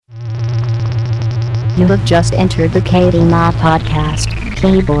You have just entered the KBMOD podcast.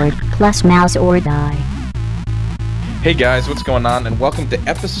 Keyboard plus mouse or die. Hey guys, what's going on? And welcome to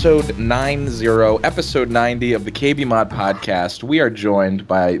episode 90 of the KBMOD podcast. We are joined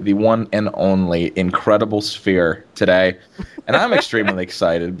by the one and only Incredible Sphere today. And I'm extremely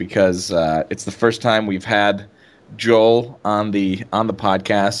excited because it's the first time we've had Joel on the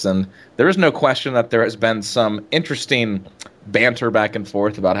podcast, and there is no question that there has been some interesting banter back and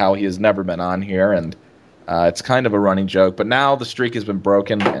forth about how he has never been on here, and it's kind of a running joke. But now the streak has been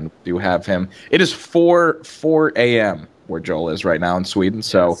broken, and we do have him. It is 4 a.m. where Joel is right now in Sweden,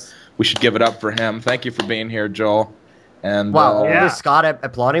 so we should give it up for him. Thank you for being here, Joel. And wow, was Scott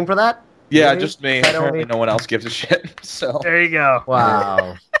applauding for that? Yeah, really? Just me. Apparently no one else gives a shit. So there you go.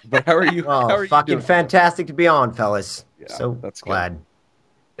 Wow. But how are you? Well, how are fucking you fantastic to be on, fellas. Yeah, so that's glad.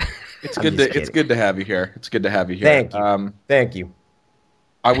 It's good to have you here. It's good to have you here. Thank you. Thank you.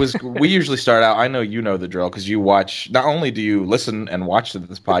 We usually start out. I know you know the drill because you watch. Not only do you listen and watch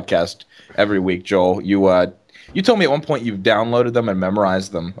this podcast every week, Joel, you told me at one point you've downloaded them and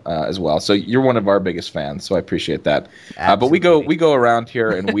memorized them as well. So you're one of our biggest fans. So I appreciate that. But we go around here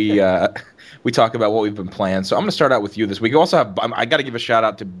and we talk about what we've been playing. So I'm going to start out with you this week. We also have. I got to give a shout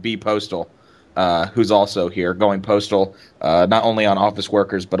out to B Postal, who's also here, going postal, not only on Office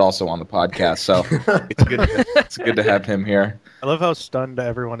Workers but also on the podcast. So it's good to have him here. I love how stunned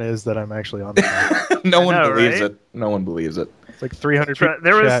everyone is that I'm actually on the podcast. No one believes it. No one believes it. It's like 300 people in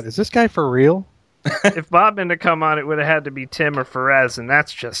chat. Is this guy for real? If Bob had to come on, it would have had to be Tim or Perez, and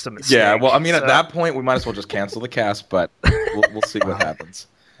that's just a mistake. Yeah, well, I mean, at that point, we might as well just cancel the cast, but we'll see what happens.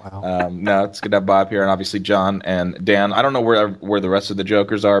 Wow. No, it's good to have Bob here, and obviously John and Dan. I don't know where the rest of the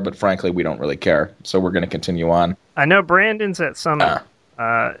Jokers are, but frankly, we don't really care, so we're going to continue on. I know Brandon's at some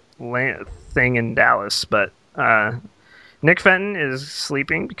thing in Dallas, but Nick Fenton is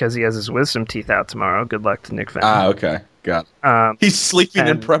sleeping because he has his wisdom teeth out tomorrow. Good luck to Nick Fenton. Okay. Got it. He's sleeping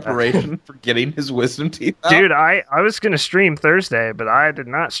in preparation for getting his wisdom teeth out? Dude, I was going to stream Thursday, but I did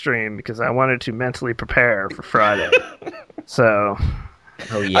not stream because I wanted to mentally prepare for Friday. So...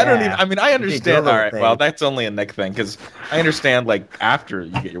 Oh, yeah. I understand. All right, well, that's only a Nick thing, because I understand, like, after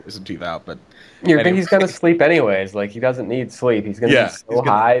you get your wisdom teeth out, but... Anyway. He's going to sleep anyways. Like, he doesn't need sleep. He's going to be so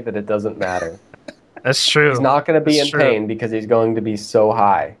high that it doesn't matter. That's true. He's not going to be in pain because he's going to be so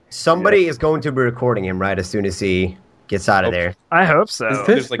high. Somebody is going to be recording him right as soon as he gets out of there. I hope so. Is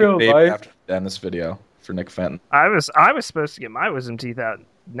this like real a day life? after this video for Nick Fenton. I was supposed to get my wisdom teeth out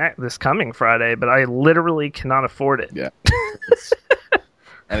this coming Friday, but I literally cannot afford it. Yeah.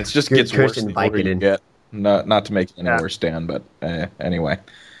 And it just gets worse the older you get. Not to make it any worse, Dan, but anyway.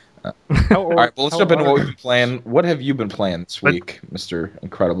 All right, well, let's jump into what we've been playing. What have you been playing this week, Mr.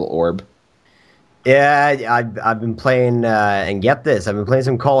 Incredible Orb? Yeah, I've been playing, and get this, I've been playing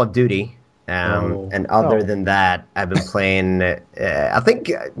some Call of Duty. And other than that, I've been playing, I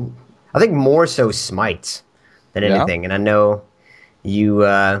think more so Smite than anything. And I know you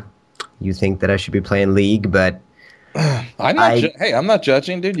think that I should be playing League, but I'm not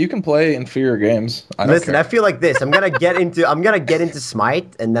judging, dude. You can play inferior games. Listen, I feel like this. I'm gonna get into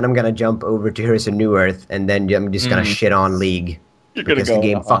Smite, and then I'm gonna jump over to Heroes of New Earth, and then I'm just gonna shit on League because the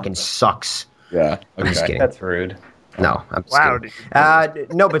game fucking sucks. Yeah, I'm just kidding. That's rude. No, I'm just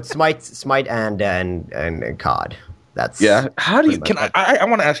kidding. No, but Smite and COD. That's How do you? I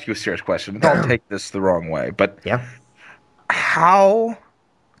want to ask you a serious question. Don't take this the wrong way, but how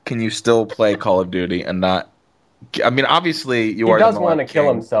can you still play Call of Duty and not? I mean, obviously, he does want to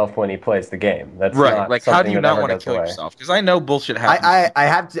kill himself when he plays the game. That's right. Not like, how do you not want to kill yourself? Because I know bullshit happens. I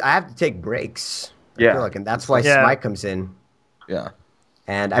have to take breaks. I feel like, and that's why Smite comes in. Yeah.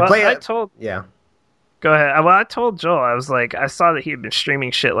 And Go ahead. Yeah. Well, I told Joel, I was like, I saw that he had been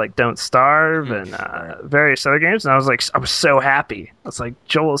streaming shit like Don't Starve and various other games, and I was so happy. I was like,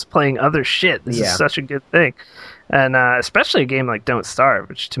 Joel's playing other shit. This is such a good thing. And especially a game like Don't Starve,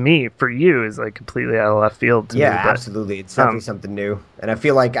 which to me, for you, is like completely out of left field to me. Yeah, absolutely. It's definitely something new. And I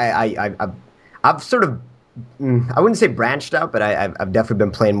feel like I've sort of, I wouldn't say branched out, but I've definitely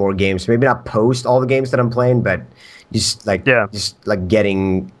been playing more games. Maybe not post all the games that I'm playing, but just like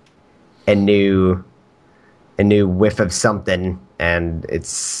getting a new whiff of something, and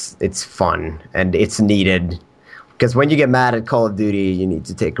it's fun and it's needed, because when you get mad at Call of Duty, you need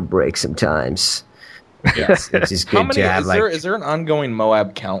to take a break sometimes. Yes, it's just good to have. Is there an ongoing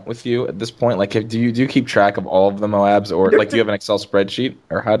Moab count with you at this point? Like, do you keep track of all of the Moabs, or like do you have an Excel spreadsheet,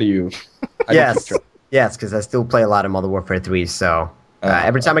 or how do you? Yes, because I still play a lot of Modern Warfare 3. So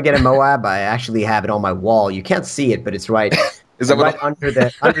every time I get a Moab, I actually have it on my wall. You can't see it, but it's right Is that right under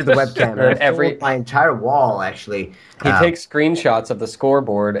the webcam? And My entire wall actually. He takes screenshots of the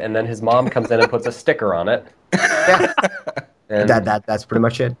scoreboard, and then his mom comes in and puts a sticker on it. Yeah. And That's pretty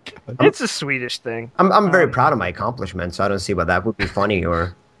much it. It's a Swedish thing. I'm very proud of my accomplishment, so I don't see why that would be funny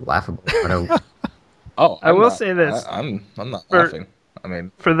or laughable. I don't. I will say this. I'm not laughing. I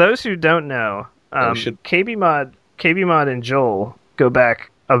mean, for those who don't know, KBMOD and Joel go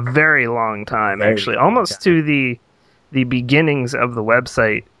back a very long time, actually, almost to the beginnings of the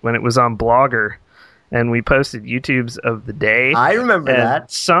website when it was on Blogger, and we posted YouTubes of the day. I remember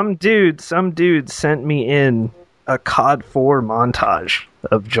that. Some dude sent me in a COD 4 montage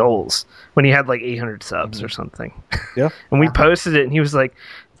of Joel's when he had like 800 subs or something. Yeah. And we posted it, and he was like,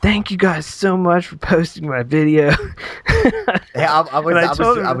 "Thank you guys so much for posting my video." Yeah,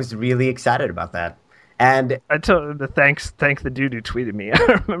 I was really excited about that. And I told him to thank the dude who tweeted me. I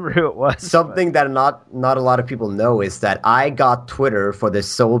don't remember who it was. Something that not a lot of people know is that I got Twitter for the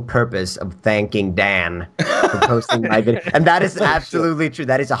sole purpose of thanking Dan for posting my video. And that is absolutely true.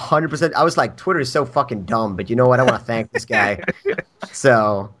 That is 100%. I was like, Twitter is so fucking dumb, but you know what? I want to thank this guy.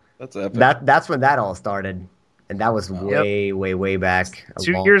 So that's epic. That's when that all started. And that was way back.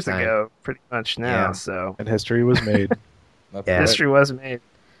 2 years ago, pretty much now. Yeah. So and history was made. History was made.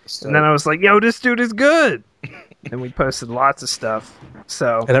 So, and then I was like, "Yo, this dude is good." And we posted lots of stuff.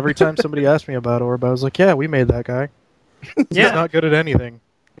 So and every time somebody asked me about Orb, I was like, "Yeah, we made that guy. He's not good at anything,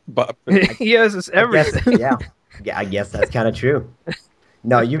 but he owes us everything." I guess that's kind of true.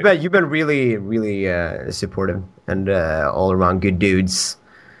 No, you've been really supportive and all around good dudes.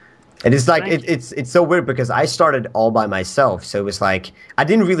 And it's like it's so weird because I started all by myself, so it was like I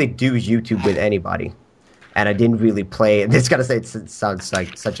didn't really do YouTube with anybody, and I didn't really play. This gotta say it sounds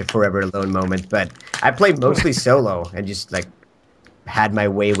like such a forever alone moment, but I played mostly solo and just like had my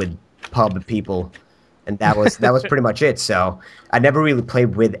way with pub people, and that was pretty much it. So I never really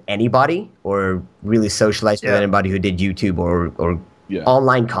played with anybody or really socialized with anybody who did YouTube or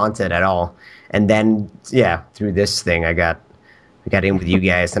online content at all. And then through this thing, I got in with you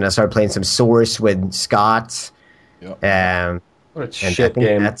guys, and I started playing some Source with Scott. Yep. What a shit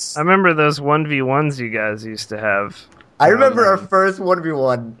game! I remember those 1v1s you guys used to have. I remember our first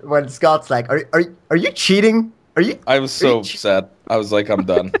 1v1 when Scott's like, "Are you cheating? Are you?" I was so sad. I was like, "I'm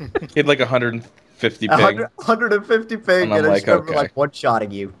done." He had like 150 ping. 150 ping, and I just remember like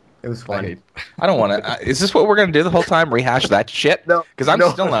one-shotting you. It was funny. I don't want to. Is this what we're gonna do the whole time? Rehash that shit? No, because I'm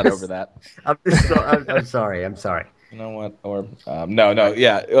still not over that. I'm sorry. I'm sorry. You know what, Orb?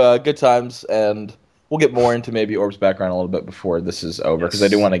 Good times, and we'll get more into maybe Orb's background a little bit before this is over, because I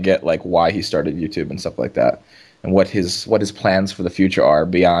do want to get like why he started YouTube and stuff like that, and what his plans for the future are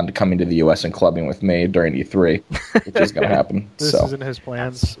beyond coming to the U.S. and clubbing with me during E3, which is going to happen. This isn't his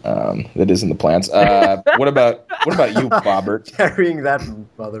plans. It is in the plans. What about you, Bobbert? Carrying that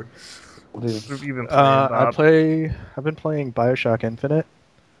mother. What have you been playing, Bob? I've been playing BioShock Infinite,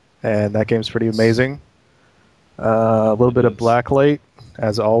 and that game's pretty amazing. A little bit of Blacklight,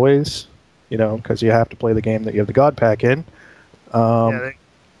 as always, because you have to play the game that you have the God Pack in.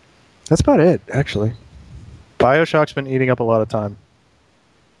 That's about it, actually. BioShock's been eating up a lot of time.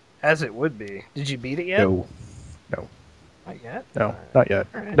 As it would be. Did you beat it yet? No. Not yet? No, not yet.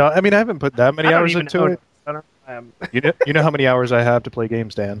 Right. No, I mean, I haven't put that many hours into it. You know how many hours I have to play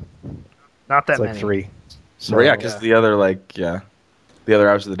games, Dan? Not that it's like many. 3. So, because the other the other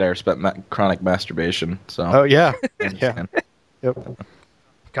hours of the day are spent chronic masturbation. So. Oh yeah, yeah. Yep.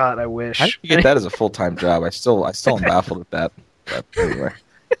 God, I wish. How do you get that as a full-time job? I still am baffled at that. But anyway,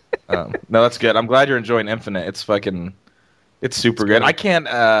 no, that's good. I'm glad you're enjoying Infinite. It's super good. I can't.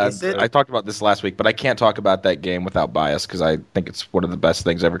 I talked about this last week, but I can't talk about that game without bias because I think it's one of the best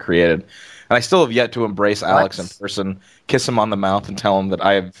things ever created. And I still have yet to embrace Alex in person, kiss him on the mouth, and tell him that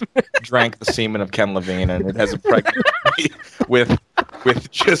I have drank the semen of Ken Levine, and it has impregnated me with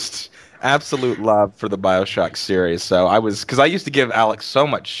just absolute love for the BioShock series. So because I used to give Alex so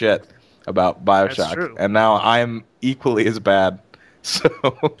much shit about BioShock, and now I'm equally as bad. So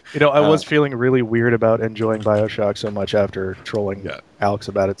I was feeling really weird about enjoying BioShock so much after trolling Alex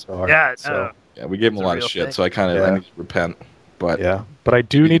about it so hard. Yeah, we gave him a lot of shit, so I kind of need to repent. But I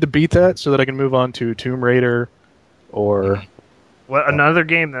do need to beat that so that I can move on to Tomb Raider or another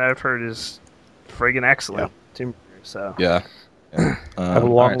game that I've heard is friggin' excellent. Tomb Raider. So I have a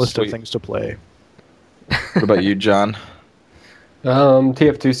long list of things to play. What about you, John?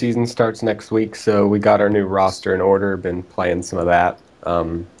 TF2 season starts next week, so we got our new roster in order. Been playing some of that.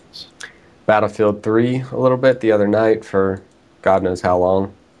 Battlefield 3 a little bit the other night for God knows how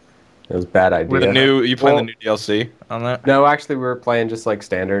long. It was a bad idea. With you playing the new DLC on that? No, actually, we were playing just like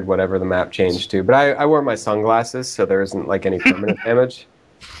standard, whatever the map changed to. But I wore my sunglasses, so there isn't like any permanent damage.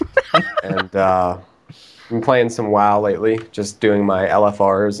 And I'm playing some WoW lately, just doing my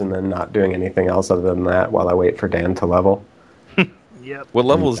LFRs and then not doing anything else other than that while I wait for Dan to level. Yep. What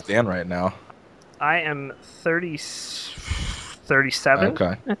level is Dan right now? I am 37,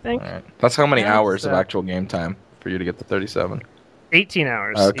 Okay. I think. All right. That's how many Yeah, hours of so- actual game time for you to get to 37? 18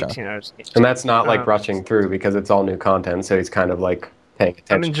 hours. Okay. 18 hours. And that's not like rushing through because it's all new content, so he's kind of like paying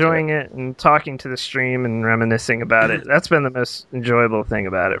attention. I'm enjoying it and talking to the stream and reminiscing about it. That's been the most enjoyable thing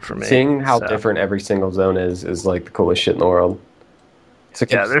about it for me. Seeing how different every single zone is like the coolest shit in the world. It's a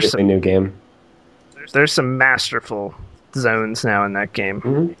completely new game. There's some masterful zones now in that game.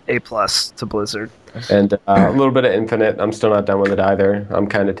 Mm-hmm. A+ to Blizzard. And a little bit of Infinite. I'm still not done with it either. I'm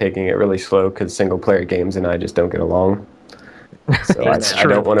kind of taking it really slow because single-player games and I just don't get along. So I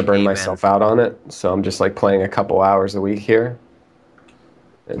don't want to burn myself out on it. So I'm just like playing a couple hours a week here.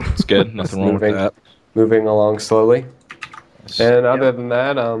 And it's good. Nothing wrong with that. Moving along slowly. And other than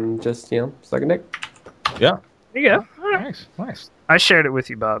that, just, suck a dick. Yeah. There you go. Nice. I shared it with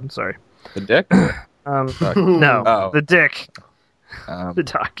you, Bob. Sorry. The dick? No, the dick. The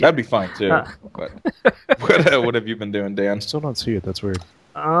document. That'd be fine too. But what have you been doing, Dan? Still don't see it. That's weird.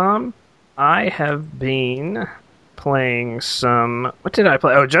 I have been playing some. What did I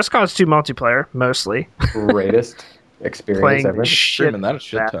play? Oh, Just Cause 2 multiplayer mostly. Greatest experience ever. Streaming that a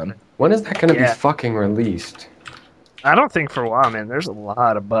shit ton. When is that going to be fucking released? I don't think for a while, man. There's a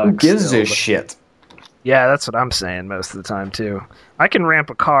lot of bugs. Who gives a shit? Yeah, that's what I'm saying most of the time too. I can ramp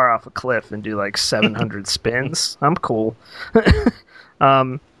a car off a cliff and do like 700 spins. I'm cool. But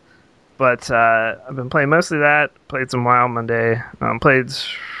I've been playing mostly that. Played some WoW Monday. Played.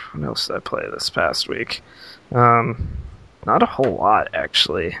 What else did I play this past week? Not a whole lot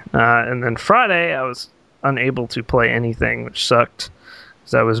actually. And then Friday I was unable to play anything, which sucked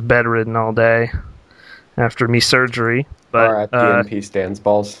because I was bedridden all day after me surgery. But RIP Stan's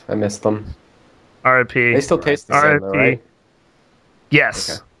balls. I missed them. RIP. They still taste the same, though, right? Yes.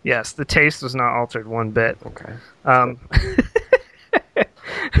 Okay. Yes, the taste was not altered one bit. Okay.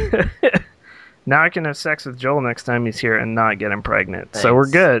 Now I can have sex with Joel next time he's here and not get him pregnant. Thanks. So we're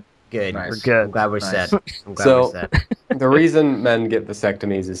good. Good. Nice. We're good. I'm glad we're set. The reason men get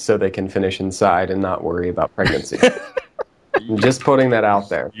vasectomies is so they can finish inside and not worry about pregnancy. I'm just putting that out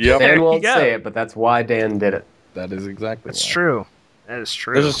there. Yep. Dan won't say it, but that's why Dan did it. That is exactly That's true. That is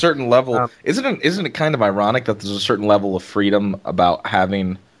true. There's a certain level. Isn't it kind of ironic that there's a certain level of freedom about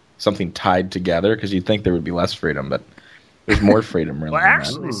having something tied together? Because you'd think there would be less freedom, but there's more freedom. Really. Well,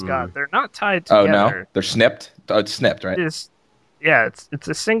 actually, Scott, they're not tied together. Oh no, they're snipped. Oh, it's snipped, right? It's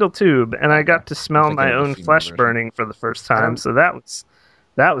a single tube, and I got to smell my own flesh burning for the first time, so that was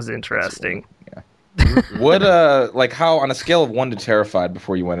interesting. Yeah. What like how on a scale of 1 to terrified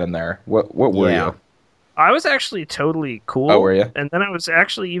before you went in there? What were you? I was actually totally cool. Oh, were you? And then I was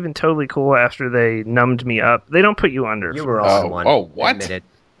actually even totally cool after they numbed me up. They don't put you under. You were also one. Oh, what? Admitted.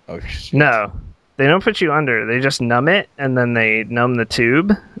 Oh, shit. No, they don't put you under. They just numb it, and then they numb the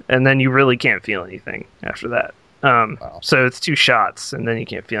tube, and then you really can't feel anything after that. So it's 2 shots, and then you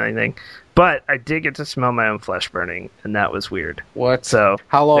can't feel anything. But I did get to smell my own flesh burning, and that was weird. What? So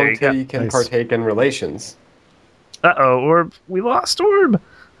how long till you can partake in relations? Orb. We lost Orb.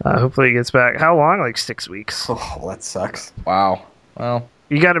 Hopefully he gets back. How long? Like 6 weeks. Oh, that sucks. Wow. Well,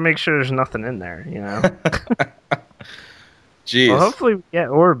 you got to make sure there's nothing in there, you know? Jeez. Well, hopefully we get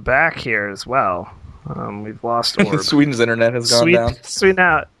Orb back here as well. We've lost Orb. Sweden's internet has gone down. Sweden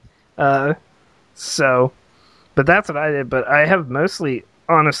out. But that's what I did. But I have honestly,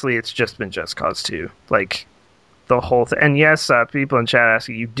 it's just been Just Cause 2. Like, the whole thing. And yes, people in chat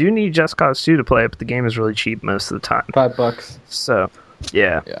asking, you do need Just Cause 2 to play it, but the game is really cheap most of the time. $5. So,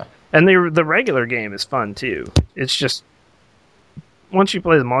 yeah. And the regular game is fun, too. It's just, once you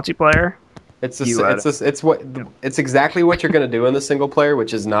play the multiplayer... It's exactly what you're going to do in the single player,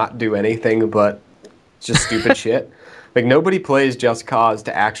 which is not do anything but just stupid shit. Like, nobody plays Just Cause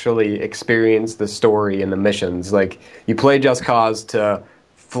to actually experience the story and the missions. Like, you play Just Cause to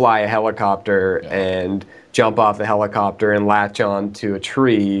fly a helicopter and jump off the helicopter and latch on to a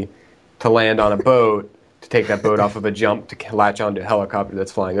tree to land on a boat, to take that boat off of a jump to latch onto a helicopter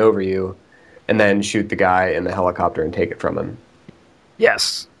that's flying over you, and then shoot the guy in the helicopter and take it from him.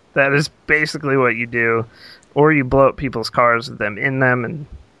 Yes. That is basically what you do. Or you blow up people's cars with them in them, and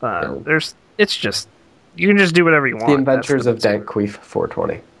it's just, you can just do whatever you want. The Adventures of Dank Queef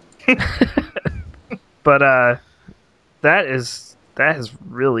 420. But that has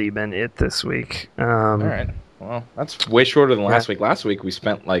really been it this week. All right. Well, that's way shorter than last week. Last week we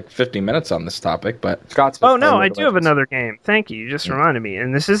spent like 50 minutes on this topic, but Scott's Oh no, I do have another game. Thank you. You just reminded me,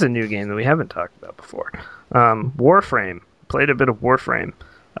 and this is a new game that we haven't talked about before. Warframe. Played a bit of Warframe.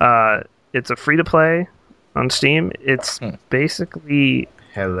 It's a free to play on Steam. It's basically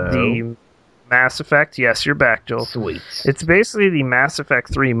the Mass Effect. Yes, you're back, Joel. Sweet. It's basically the Mass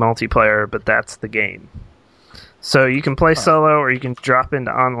Effect 3 multiplayer, but that's the game. So you can play solo, or you can drop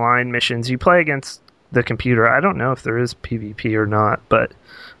into online missions. You play against the computer. I don't know if there is PvP or not, but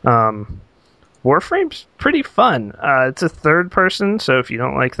Warframe's pretty fun. It's a third person, so if you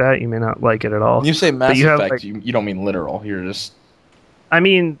don't like that, you may not like it at all. When you say Mass Effect, Effect, you don't mean literal. You're just... I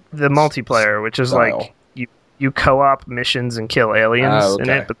mean the multiplayer, which is like you co-op missions and kill aliens in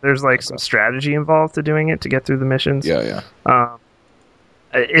it, but there's like some strategy involved to doing it to get through the missions. Yeah.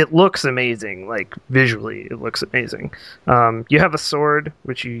 It looks amazing, like visually, it looks amazing. You have a sword,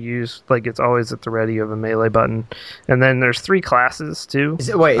 which you use, like it's always at the ready. You have a melee button, and then there's 3 classes too. Is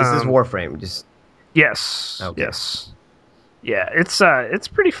this Warframe? Yes. Okay. Yes. Yeah, it's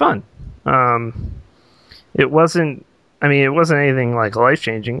pretty fun. It wasn't anything like life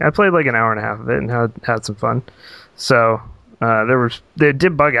changing. I played like an hour and a half of it and had some fun. So they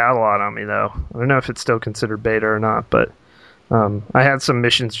did bug out a lot on me though. I don't know if it's still considered beta or not, but. I had some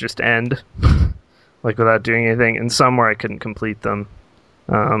missions just end, like without doing anything, and some where I couldn't complete them.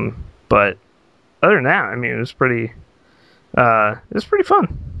 But other than that, I mean, it was pretty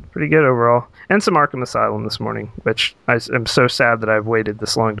fun, pretty good overall. And some Arkham Asylum this morning, which I'm so sad that I've waited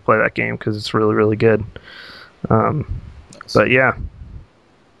this long to play that game because it's really, really good. But yeah.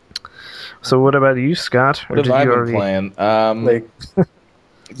 So what about you, Scott? What have I been playing?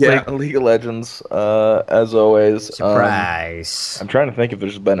 Yeah, League of Legends, as always. Surprise. I'm trying to think if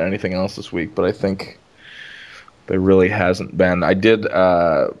there's been anything else this week, but I think there really hasn't been. I did,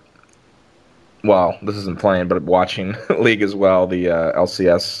 well, this isn't playing, but watching League as well. The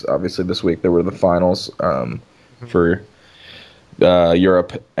LCS, obviously, this week, there were the finals for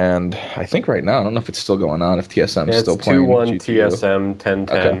Europe, and I think right now, I don't know if it's still going on, if TSM is still playing. 2-1 TSM,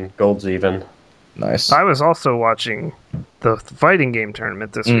 10-10, Gold's even. Nice. I was also watching the fighting game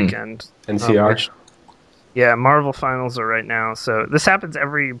tournament this weekend. NCR? Yeah, Marvel Finals are right now. So this happens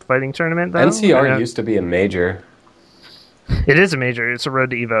every fighting tournament, though? NCR used to be a major. It is a major. It's a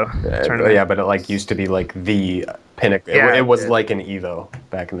Road to Evo tournament. Yeah, but it like used to be like the pinnacle. Yeah, it was like an Evo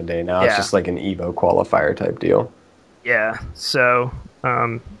back in the day. Now it's just like an Evo qualifier type deal. Yeah, so...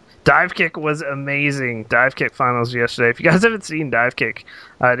 Dive Kick was amazing. Dive Kick finals yesterday. If you guys haven't seen Dive Kick,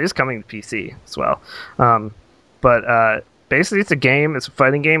 it is coming to PC as well. But basically, it's a game. It's a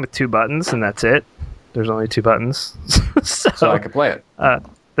fighting game with 2 buttons, and that's it. There's only 2 buttons, so I could play it.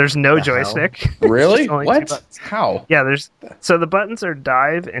 There's no joystick. Really? What? How? Yeah, so the buttons are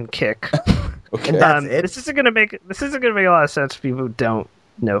dive and kick. Okay. This isn't gonna make a lot of sense for people who don't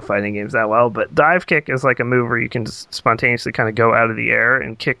know fighting games that well, but dive kick is like a move where you can just spontaneously kind of go out of the air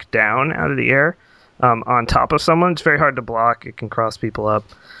and kick down out of the air on top of someone. It's very hard to block. It can cross people up.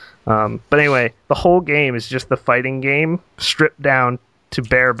 But anyway, the whole game is just the fighting game stripped down to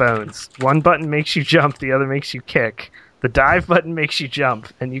bare bones. One button makes you jump, the other makes you kick. The dive button makes you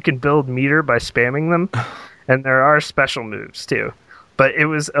jump, and you can build meter by spamming them. And there are special moves too. But it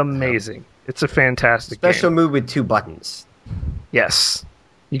was amazing. It's a fantastic special game. move with 2 buttons. Yes.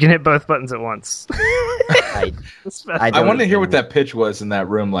 You can hit both buttons at once. I want to hear what that pitch was in that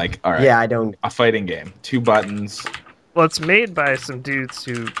room. Like, all right, yeah, I don't. A fighting game, 2 buttons. Well, it's made by some dudes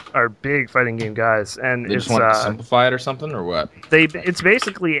who are big fighting game guys, and they just want to simplify it or something, or what? It's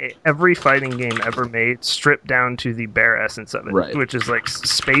basically every fighting game ever made stripped down to the bare essence of it, right. Which is like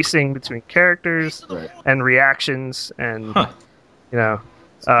spacing between characters and reactions, and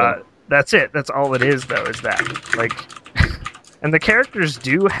that's it. That's all it is, though. Is that like. And the characters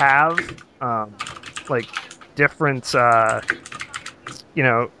do have, like, different,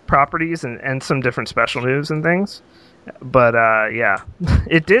 properties and some different special moves and things. But, yeah.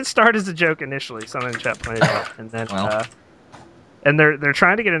 It did start as a joke initially. Someone in chat pointed out. And then, and they're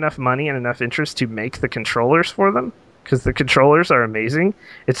trying to get enough money and enough interest to make the controllers for them. Because the controllers are amazing.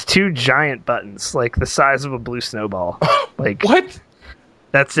 It's 2 giant buttons, like the size of a blue snowball. Like what?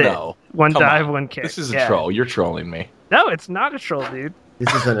 That's it. No. One dive, one kick. This is a troll. You're trolling me. No, it's not a troll, dude.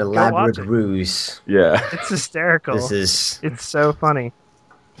 This is an elaborate ruse. Yeah. It's hysterical. It's so funny.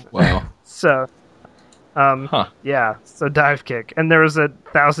 Wow. So, yeah. So dive kick, and there was a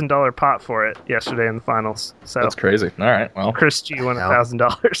 $1,000 pot for it yesterday in the finals. So that's crazy. All right. Well, Chris G won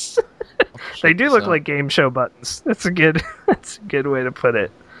 $1,000. They do look like game show buttons. That's a good way to put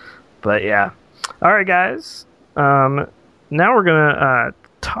it. But yeah. All right, guys. Now we're gonna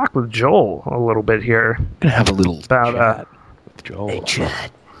talk with Joel a little bit here. Gonna have a little about chat with Joel. Hey,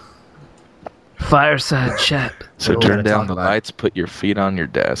 chat. Fireside chat. So What do you turn wanna down talk the about? lights, put your feet on your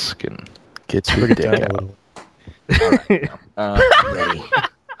desk, and get your Bring it dick down a out. little. Ready.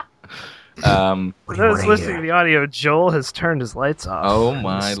 For those listening to the audio, Joel has turned his lights off. Oh,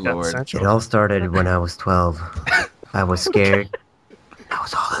 my Scott Lord. Central. It all started when I was 12. I was scared. I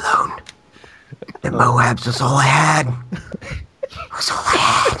was all alone. The Moabs was all I had. It was all I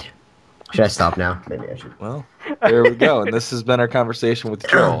had. Should I stop now? Maybe I should. Well, there we go. And this has been our conversation with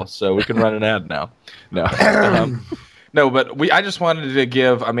Joel, so we can run an ad now. No. No, but I just wanted to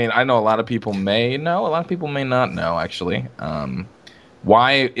give, I mean, I know a lot of people may know, a lot of people may not know, actually.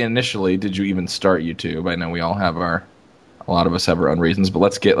 Why initially did you even start YouTube? I know we all have a lot of us have our own reasons, but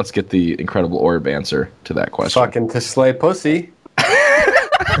let's get the IncredibleOrb answer to that question. Fucking to slay pussy.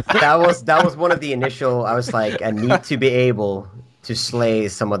 That was one of the initial. I was like, I need to be able to slay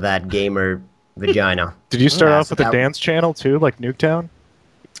some of that gamer vagina. Did you start Yeah, off so with a that- dance channel too, like Nuketown?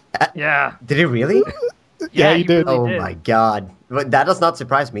 Yeah. Did he really? Yeah, he you did. really Oh did. my god! But that does not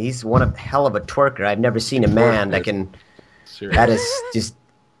surprise me. He's one hell of a twerker. I've never seen a man that can. Seriously.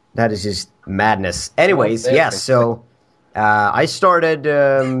 That is just madness. Anyways, Well, yeah. So I started.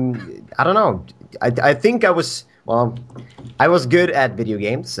 I don't know. I think I was good at video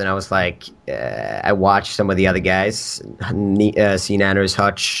games, and I was like, I watched some of the other guys, seen Anders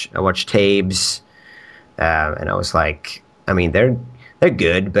Hutch. I watched Tabes, and I was like, I mean, they're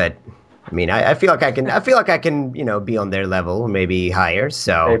good, but I mean, I feel like I can, be on their level, maybe higher. They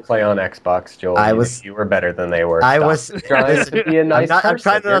So play on Xbox, Joel. You were better than they were. I Stop was trying to be a nice I'm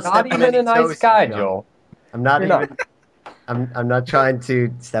trying person. to You're not not step on even any a nice toes, guy, you know. Joel. I'm not You're even. I'm not trying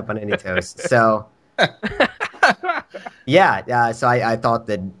to step on any toes. So yeah. So I thought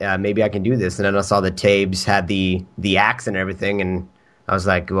that maybe I can do this, and then I saw that Tabes had the axe and everything, and I was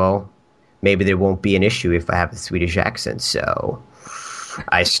like, well, maybe there won't be an issue if I have a Swedish accent. So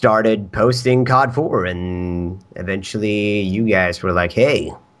I started posting COD 4, and eventually you guys were like,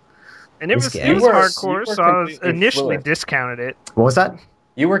 hey, And it This was, guy- it was You were- hardcore, you were so I was completely initially fluent. discounted it. what was that?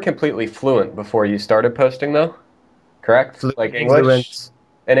 You were completely fluent before you started posting, though. Correct? Like English Fluent.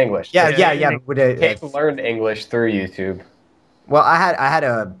 in English. Yeah. With a, Kate learned English through YouTube. well, I had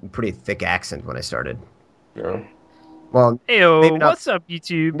a pretty thick accent when I started. You know? Well, Heyo, Maybe not- what's up,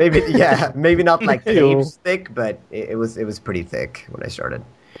 YouTube? maybe not like Heyo. Tape's thick, but it was pretty thick when I started.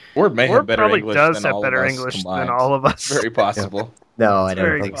 Or may Or have better probably English does than have all better of us English combined. than all of us. Very possible. No, I It's don't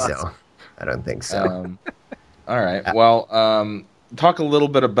very think so. possible. I don't think so. All right. Well, talk a little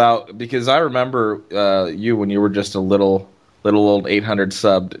bit about, because I remember you when you were just a little old 800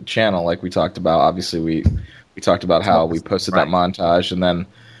 subbed channel, like we talked about. Obviously, we talked about how we posted that montage, and then,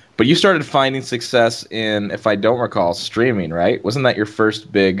 but you started finding success in, if I don't recall, streaming, right? Wasn't that your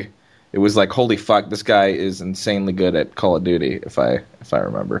first big? It was like, holy fuck, this guy is insanely good at Call of Duty. If I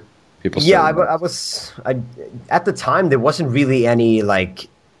remember, people. Yeah, started at the time there wasn't really any like,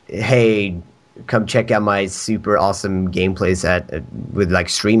 hey, come check out my super awesome gameplays with like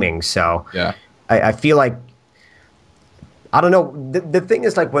streaming. So Yeah. I feel like, I don't know. The thing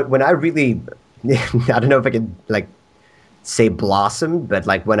is like when I really, I don't know if I could like say blossom, but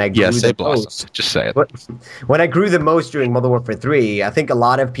like when I grew Yeah, say the blossom. most, Just say it. when I grew the most during Modern Warfare 3, I think a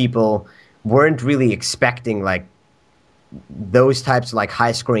lot of people weren't really expecting like those types of like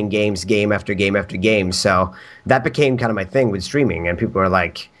high scoring games, game after game after game. So that became kind of my thing with streaming, and people were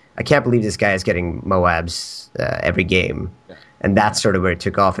like, I can't believe this guy is getting Moabs every game. Yeah. And that's sort of where it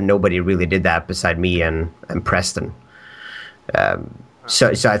took off, and nobody really did that beside me and Preston.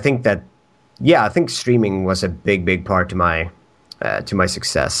 So I think that, yeah, I think streaming was a big part to my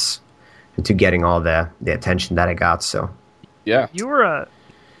success, and to getting all the attention that I got. So Yeah. You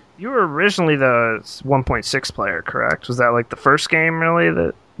were originally the 1.6 player, correct? Was that like the first game really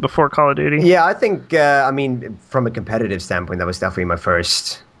that before Call of Duty? yeah, I think I mean, from a competitive standpoint, that was definitely my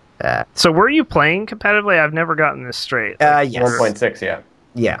first. So were you playing competitively? I've never gotten this straight. Yes. 1.6, yeah.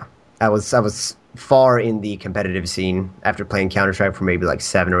 Yeah, I was far in the competitive scene after playing Counter-Strike for maybe like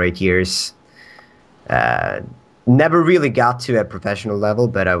 7 or 8 years. Never really got to a professional level,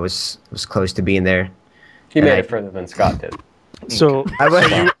 but I was close to being there. He And made I- it further than Scott did. So I was,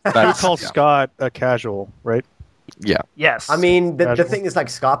 you That's- call yeah. Scott a casual, right? Yeah. Yes. I mean, the Casual. thing is, like,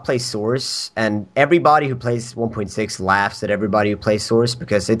 Scott plays Source, and everybody who plays 1.6 laughs at everybody who plays Source,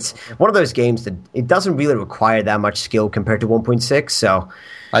 because it's one of those games that it doesn't really require that much skill compared to 1.6. So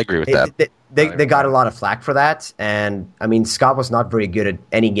I agree with that. they got a lot of flack for that. And I mean, Scott was not very good at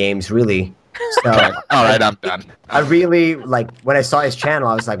any games, really. So All right, I'm done. I really, like, when I saw his channel,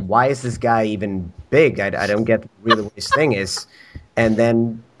 I was like, why is this guy even big? I don't get really what his thing is. And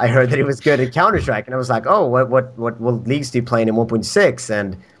then I heard that he was good at Counter-Strike, and I was like, oh, what leagues do you play in 1.6?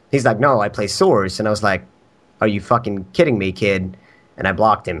 And he's like, no, I play Source. And I was like, are you fucking kidding me, kid? And I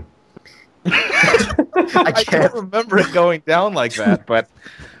blocked him. I can't remember it going down like that, but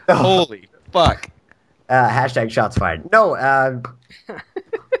holy fuck. Hashtag shots fired. No,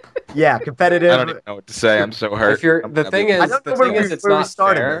 yeah, competitive. I don't even know what to say. I'm so hurt. The thing is, it's not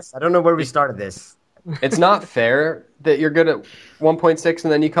fair. I don't know where we started this. It's not fair that you're good at 1.6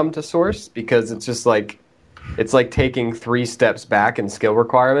 and then you come to Source, because it's just like, it's like taking 3 steps back in skill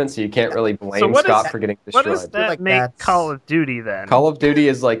requirements, so you can't really blame Scott for getting destroyed. What does that make Call of Duty then? Call of Duty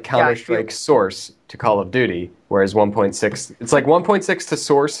is like Counter-Strike Source to Call of Duty, whereas 1.6, it's like 1.6 to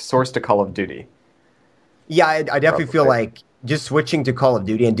Source, Source to Call of Duty. Yeah, I definitely feel like just switching to Call of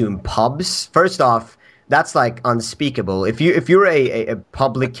Duty and doing pubs, first off, that's like unspeakable. If you're a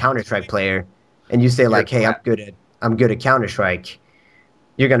public Counter-Strike player and you say like, hey, I'm good at Counter-Strike,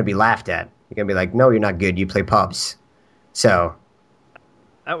 you're going to be laughed at. You're going to be like, no, you're not good. You play pubs. So.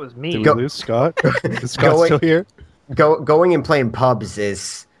 That was me. Did we lose Scott? Is Scott still here? Going and playing pubs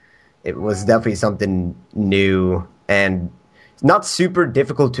it was definitely something new and not super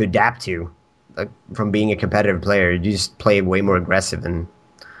difficult to adapt to. Like, from being a competitive player, you just play way more aggressive and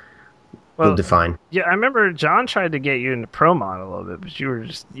you'll define. Yeah, I remember John tried to get you into pro mod a little bit, but you were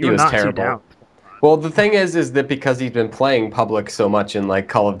not terrible. too down. Well, the thing is that because he's been playing public so much in like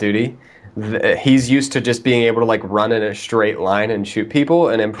Call of Duty, he's used to just being able to like run in a straight line and shoot people.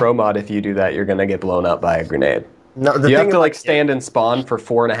 And in pro mod, if you do that, you're gonna get blown up by a grenade. No, you have to like stand and spawn for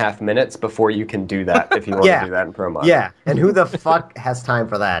 4.5 minutes before you can do that if you want to do that in pro mod. Yeah, and who the fuck has time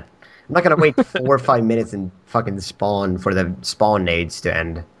for that? I'm not gonna wait 4 or 5 minutes and fucking spawn for the spawn nades to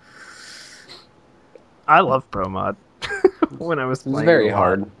end. I love pro mod when I was playing. It's very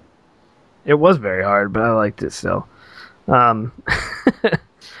hard. It was very hard, but I liked it still.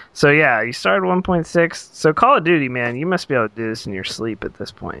 So yeah, you started 1.6. So Call of Duty, man, you must be able to do this in your sleep at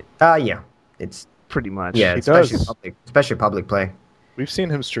this point. Yeah, it's pretty much. Yeah, especially public play. We've seen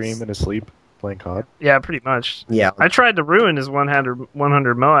him stream in his sleep playing COD. Yeah, pretty much. Yeah, I tried to ruin his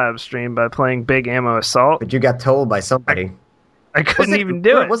 100 Moab stream by playing Big Ammo Assault, but you got told by somebody. I couldn't even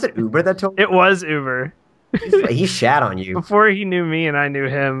do it. Was it Uber that told you? It was Uber. He shat on you before he knew me and I knew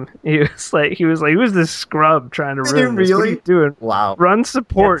him. He was like, who's this scrub trying to ruin this? What are you doing? Wow. Run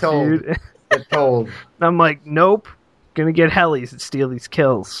support, dude. Get told. And I'm like, nope. Gonna get helis and steal these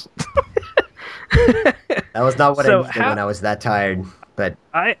kills. That was not what I needed when I was that tired. But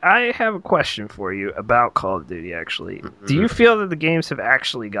I have a question for you about Call of Duty, actually. Mm-hmm. Do you feel that the games have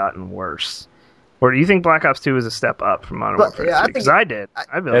actually gotten worse? Or do you think Black Ops 2 is a step up from Modern Warfare 3? Because I did.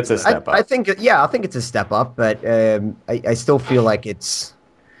 It's a step up. I think it's a step up, but I still feel like it's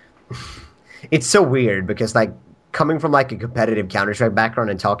so weird because like coming from like a competitive Counter-Strike background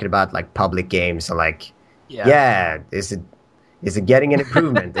and talking about like public games, I'm like, is it getting an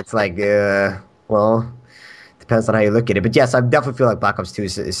improvement? It's like, well, depends on how you look at it. But yes, I definitely feel like Black Ops 2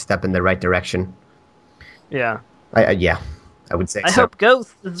 is a step in the right direction. Yeah. I would say I hope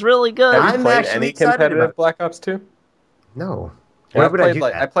Ghost is really good. Have you played any competitive Black Ops 2? No. Why would I do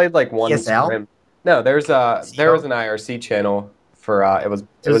that? I played like one scrim. No, there was an IRC channel for it was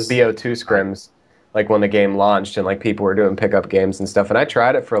BO2 scrims, like when the game launched and like people were doing pickup games and stuff. And I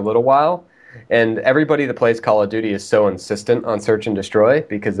tried it for a little while, and everybody that plays Call of Duty is so insistent on search and destroy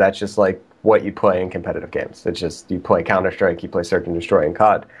because that's just like what you play in competitive games. It's just you play Counter-Strike, you play search and destroy in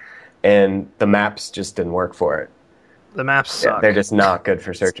COD, and the maps just didn't work for it. The maps suck. Yeah, they're just not good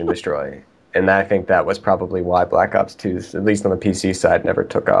for search and destroy. And I think that was probably why Black Ops 2, at least on the PC side, never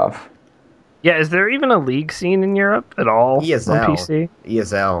took off. Yeah, is there even a league scene in Europe at all ESL. on PC?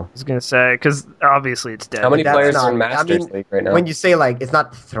 ESL. I was going to say, because obviously it's dead. How many players are in Masters League right now? When you say, like, it's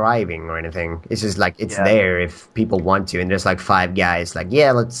not thriving or anything, it's just, like, it's there if people want to. And there's, like, 5 guys, like,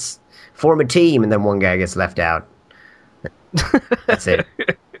 yeah, let's form a team. And then one guy gets left out. That's it.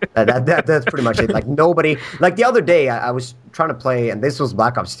 That's pretty much it. Like nobody. Like the other day, I was trying to play, and this was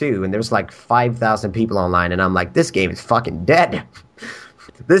Black Ops 2, and there was like 5,000 people online, and I'm like, this game is fucking dead.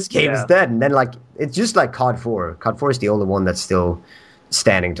 This game is dead. And then like it's just like COD 4. COD 4 is the only one that's still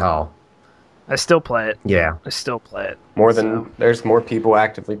standing tall. I still play it. Yeah, I still play it. There's more people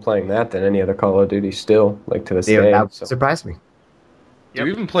actively playing that than any other Call of Duty still, like to this day. That surprised me. Do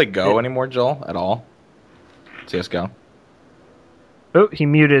you even play Go anymore, Joel? At all? CS:GO. Oh, he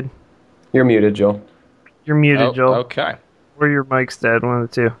muted. You're muted, Joel. You're muted, Joel. Okay. Or your mic's dead, one of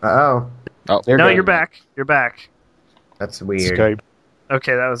the two. Uh-oh. Oh, no, you're back. You're back. That's weird. Skype.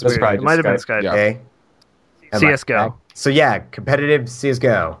 Okay, that was weird. It might have been Skype. Yeah. Okay. CS:GO. So yeah, competitive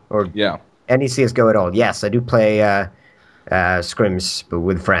CS:GO or any CS:GO at all. Yes, I do play scrims, but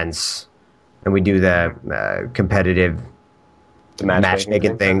with friends, and we do the competitive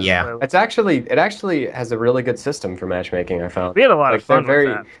matchmaking thing. Yeah, it actually has a really good system for matchmaking. I found we had a lot of fun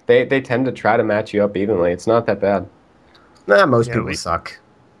with that. They tend to try to match you up evenly. It's not that bad. Nah, most people suck.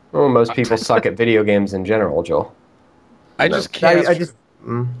 Well, most people suck at video games in general, Joel. I just can't.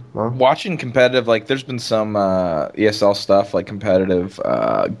 Watching competitive, like there's been some ESL stuff, like competitive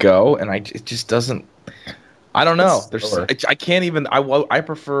Go, and it just doesn't. I don't know. I can't even. I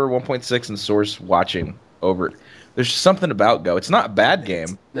prefer 1.6 and Source watching over. There's something about Go. It's not a bad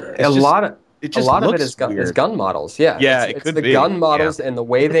game. A lot of it is gun models. Yeah, it's the gun models and the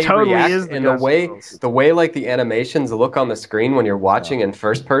way they react and the way like the animations look on the screen when you're watching in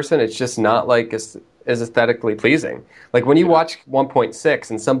first person. It's just not like as aesthetically pleasing. Like when you watch 1.6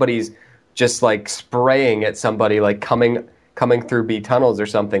 and somebody's just like spraying at somebody like coming through B tunnels or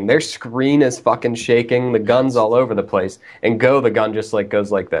something, their screen is fucking shaking, the gun's all over the place. And Go, the gun just like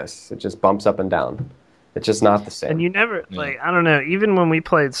goes like this. It just bumps up and down. It's just not the same. And you never, like, I don't know, even when we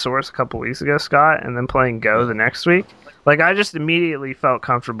played Source a couple weeks ago, Scott, and then playing Go the next week, like, I just immediately felt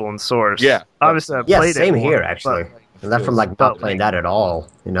comfortable in Source. Yeah. Obviously, I played same it more, here, actually. That from, like, not playing that at all.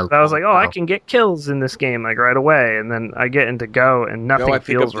 You know, I was like, I can get kills in this game, like, right away. And then I get into Go, and nothing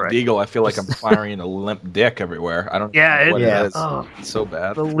feels right. The Deagle, I feel like I'm firing a limp dick everywhere. I don't know what it is. Oh, it's so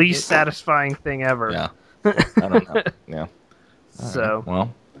bad. The least satisfying thing ever. Yeah. I don't know. Yeah. So.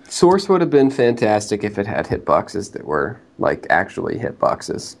 Well. Source would have been fantastic if it had hitboxes that were, like, actually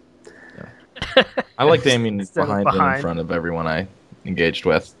hitboxes. Yeah. I liked aiming behind and in front of everyone I engaged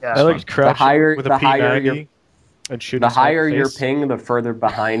with. Yeah. I liked crouching with a P90 and shooting. The higher your ping, the further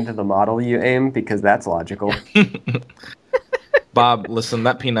behind the model you aim, because that's logical. Bob, listen,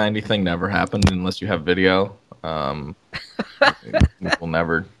 that P90 thing never happened unless you have video. We'll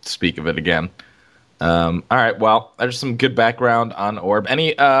never speak of it again. All right, well, there's some good background on Orb.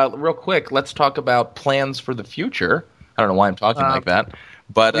 Real quick, let's talk about plans for the future. I don't know why I'm talking like that,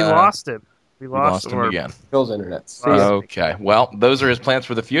 but we lost him. We lost him again. Phil's internet. Okay, well, those are his plans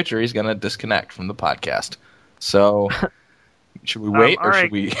for the future. He's going to disconnect from the podcast. So, should we wait or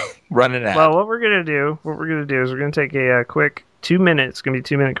should we run an ad? Well, what we're gonna do is we're gonna take a quick 2 minutes. It's gonna be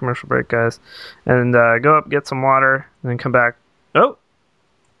 2 minute commercial break, guys, and go up, get some water, and then come back. Oh,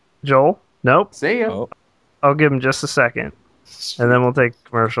 Joel. Nope. See ya. Oh. I'll give him just a second, and then we'll take a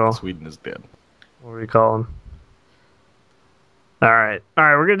commercial. Sweden is dead. What do we call him? All right.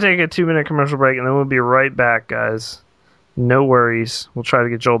 We're gonna take a 2 minute commercial break, and then we'll be right back, guys. No worries. We'll try to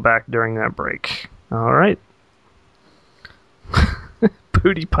get Joel back during that break. All right.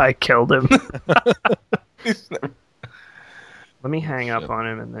 Booty Pie killed him. Let me hang up on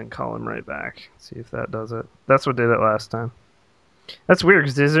him and then call him right back. See if that does it. That's what did it last time. That's weird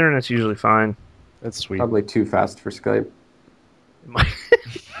because his internet's usually fine. That's sweet. Probably too fast for Skype.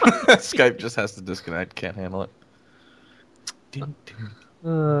 Skype just has to disconnect. Can't handle it.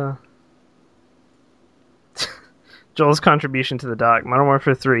 Joel's contribution to the doc. Modern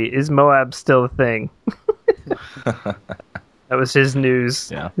Warfare 3. Is Moab still a thing? That was his news.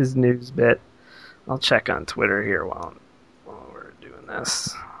 Yeah. His news bit. I'll check on Twitter here while we're doing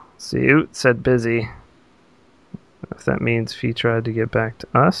this. See, it said busy. If that means if he tried to get back to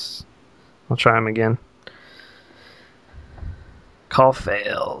us, I'll try him again. Call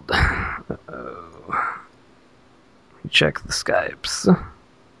failed. Uh-oh. Check the Skypes.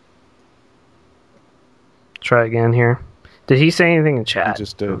 Try again here. Did he say anything in chat? He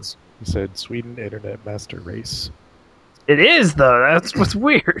just did. He said Sweden Internet Master Race. It is, though. That's what's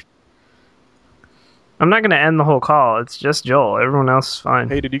weird. I'm not going to end the whole call. It's just Joel. Everyone else is fine.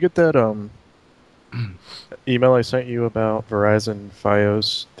 Hey, did you get that email I sent you about Verizon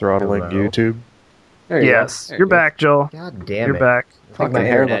Fios throttling YouTube? Yes. You're back, Joel. God damn You're back. I think my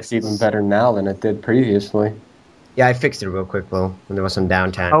hair looks even better now than it did previously. Yeah, I fixed it real quick, Will, when there was some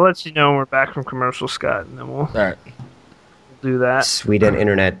downtime. I'll let you know when we're back from commercial, Scott, and then we'll do that. Sweden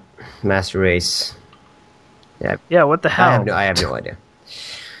Internet Master Race. Yeah, what the hell? I have no idea.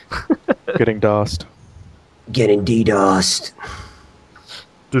 Getting DOSed. Getting DDoSed.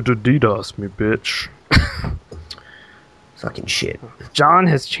 DDoS me, bitch. Fucking shit. John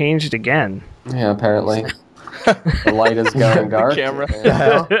has changed again. Yeah, apparently. The light is going dark. The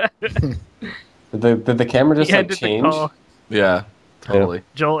camera. Did the camera just like change? Yeah, totally.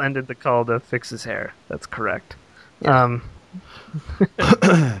 Joel ended the call to fix his hair. That's correct. Yeah.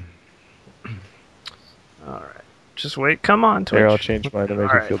 All right. Just wait. Come on, Twitch. Here, I'll change mine to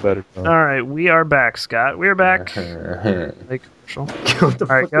make you feel better. All right, we are back, Scott. We're back. Make commercial. What the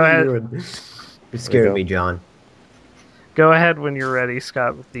All right, fuck go are ahead. you doing? You're scaring me, John. Go ahead when you're ready,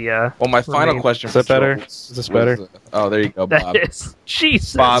 Scott. With the well, my final question. Is that better? Is this better? Oh, there you go, Bob. that is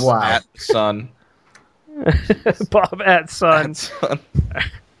Jesus. Bob Wow. at son. Bob at son.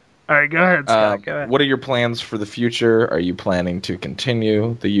 All right, go ahead, Scott. Go ahead. What are your plans for the future? Are you planning to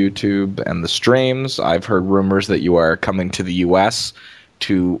continue the YouTube and the streams? I've heard rumors that you are coming to the U.S.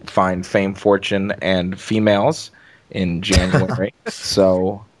 to find fame, fortune, and females in January.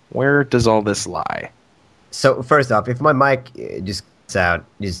 So where does all this lie? So first off, if my mic just cuts out,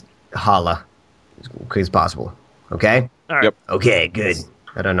 just holla as quick as possible. Okay? All right. Yep. Okay, good.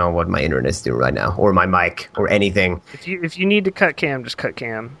 I don't know what my internet's doing right now, or my mic, or anything. If you need to cut Cam, just cut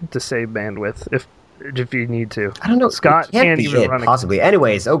Cam to save bandwidth. If you need to, I don't know. Scott it can't can't be even it, run. possibly.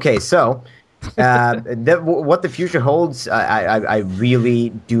 Anyways, okay, so what the future holds, I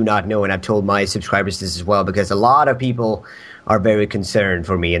really do not know, and I've told my subscribers this as well, because a lot of people are very concerned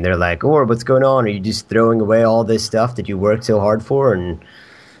for me, and they're like, "Oh, what's going on? Are you just throwing away all this stuff that you worked so hard for?" And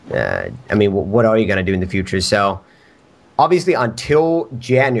I mean, what are you gonna do in the future? So obviously, until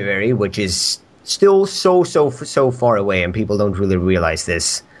January, which is still so far away, and people don't really realize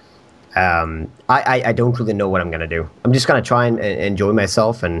this. I don't really know what I'm gonna do. I'm just gonna try and enjoy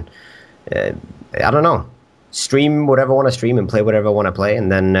myself, and I don't know, stream whatever I want to stream and play whatever I want to play,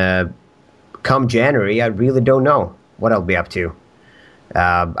 and then come January, I really don't know what I'll be up to.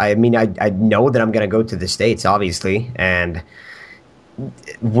 I mean, I know that I'm gonna go to the States, obviously, and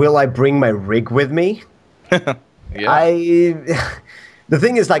will I bring my rig with me? Yeah. The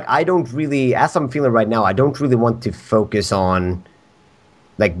thing is, like, I don't really, as I'm feeling right now, I don't really want to focus on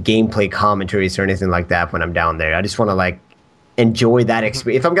like gameplay commentaries or anything like that when I'm down there. I just want to like enjoy that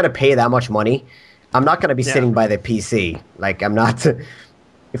experience. If I'm gonna pay that much money, I'm not gonna be sitting by the PC. Like, I'm not.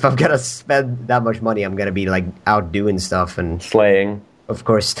 If I'm gonna spend that much money, I'm gonna be like out doing stuff and Slaying. of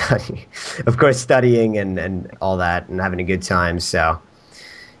course studying and all that and having a good time. So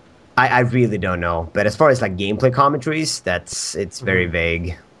I really don't know. But as far as like gameplay commentaries, it's very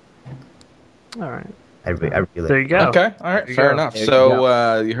vague. All right. I really. There you go. Okay, all right, fair enough. There you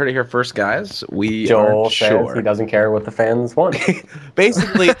So you heard it here first, guys. We Joel aren't says sure. he doesn't care what the fans want.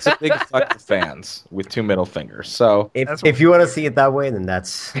 Basically, it's a big fuck the fans with two middle fingers. So If you want to see it that way, then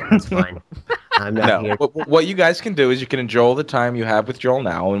that's fine. I'm not here. what you guys can do is you can enjoy all the time you have with Joel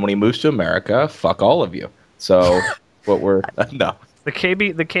now, and when he moves to America, fuck all of you. So what we're no. The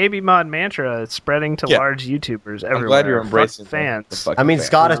KB mod mantra is spreading to large YouTubers everywhere. I'm glad you're embracing Fuck fans. the fucking I mean, fans.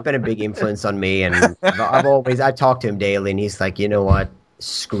 Scott has been a big influence on me, and I talk to him daily, and he's like, you know what?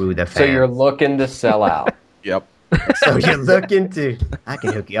 Screw the fans. So you're looking to sell out. Yep. So you're looking to. I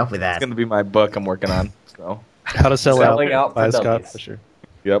can hook you up with that. It's gonna be my book I'm working on. So. How to sell Selling out out by for Scott dummies. Fisher.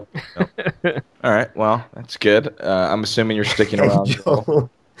 Yep. All right. Well, that's good. I'm assuming you're sticking around Joel,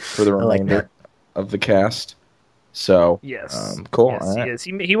 for the I like remainder of the cast. So Yes. cool. Yes, All right. he is.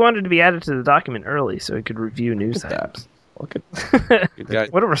 He wanted to be added to the document early so he could review news Look at items. that. Look at good guy.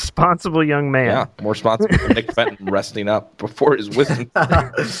 What a responsible young man. Yeah, more responsible for Nick Fenton resting up before his wisdom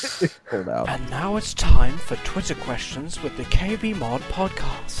pulled out. And now it's time for Twitter questions with the KBMOD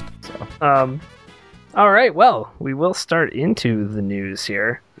podcast. So, All right. Well, we will start into the news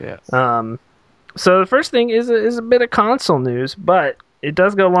here. yes. So the first thing is a bit of console news, but it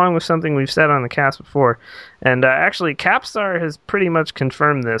does go along with something we've said on the cast before. And actually, Capstar has pretty much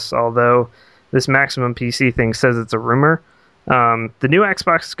confirmed this, although this Maximum PC thing says it's a rumor. The new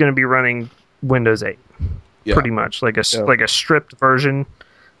Xbox is going to be running Windows 8, Yeah. pretty much, like a stripped version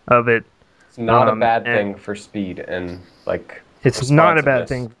of it. It's not a bad and thing for speed and like. It's not a bad responsiveness.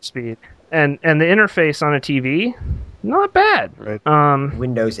 thing for speed. And the interface on a TV, not bad. Right.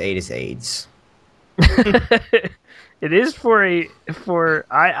 Windows 8 is AIDS. It is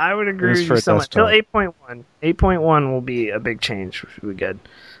I would agree It is with for you a somewhat. Till desktop. 8.1. 8.1 will be a big change, which will be good.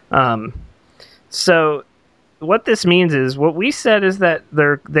 So what this means is, what we said is that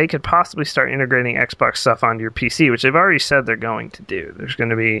they could possibly start integrating Xbox stuff onto your PC, which they've already said they're going to do.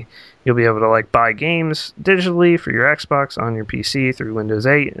 You'll be able to like buy games digitally for your Xbox on your PC through Windows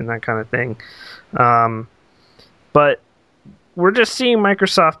 8 and that kind of thing. But we're just seeing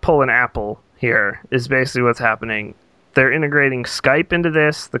Microsoft pull an Apple here is basically what's happening. They're integrating Skype into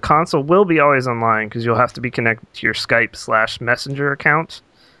this. The console will be always online because you'll have to be connected to your Skype/Messenger account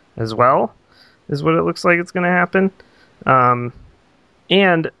as well, is what it looks like it's going to happen.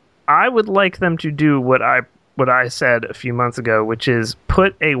 And I would like them to do what I said a few months ago, which is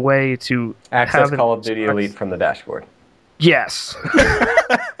put a way to Access have Call of Duty Elite from the dashboard. Yes.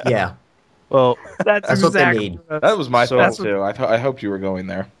 Yeah, Well, that's what they need. That was my So- thought too. I hoped you were going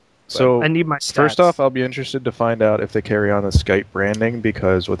there. So I need my stats. first off, I'll be interested to find out if they carry on the Skype branding,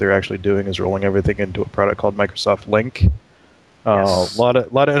 because what they're actually doing is rolling everything into a product called Microsoft Link. Yes. A lot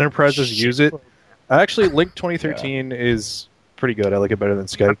of enterprises use it. Actually, Link 2013 is pretty good. I like it better than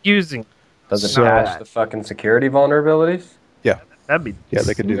Skype. I'm using. Does it So- patch the fucking security vulnerabilities? That'd be. Yeah,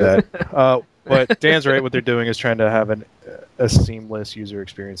 they can do that. But Dan's right. What they're doing is trying to have a seamless user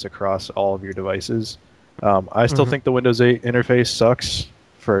experience across all of your devices. I still think the Windows 8 interface sucks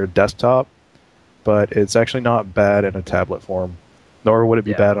for desktop, but it's actually not bad in a tablet form, nor would it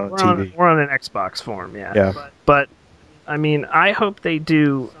be bad on a TV. We're on an Xbox form, yeah. Yeah. But I mean, I hope they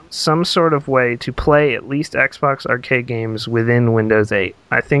do some sort of way to play at least Xbox arcade games within Windows 8.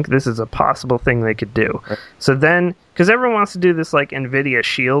 I think this is a possible thing they could do. Right. So then, because everyone wants to do this like NVIDIA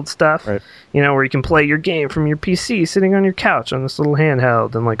Shield stuff, Right. you know, where you can play your game from your PC sitting on your couch on this little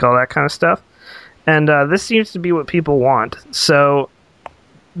handheld and like all that kind of stuff. And this seems to be what people want. So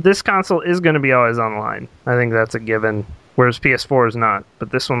this console is going to be always online. I think that's a given, whereas PS4 is not.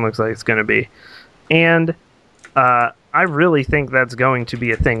 But this one looks like it's going to be. And I really think that's going to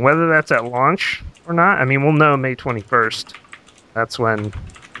be a thing, whether that's at launch or not. I mean, we'll know May 21st. That's when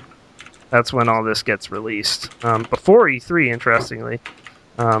all this gets released. Before E3, interestingly.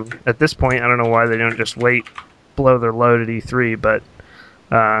 At this point, I don't know why they don't just wait, blow their load at E3, but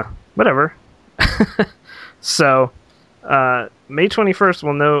whatever. So, May 21st,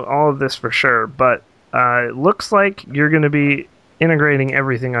 we'll know all of this for sure, but it looks like you're going to be integrating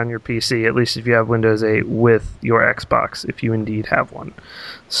everything on your PC, at least if you have Windows 8, with your Xbox, if you indeed have one.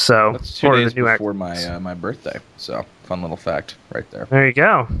 So That's 2 days before my birthday. So, fun little fact right there. There you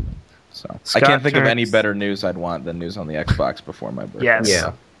go. So Scott I can't think of any turns- better news I'd want than news on the Xbox before my birthday. Yes.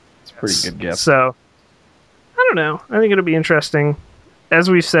 Yeah. It's a pretty good gift. So, I don't know. I think it'll be interesting. As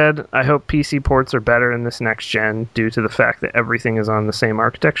we've said, I hope PC ports are better in this next gen due to the fact that everything is on the same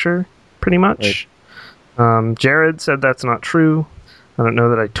architecture, pretty much. Jared said that's not true. I don't know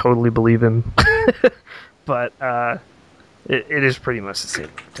that I totally believe him. But it is pretty much the same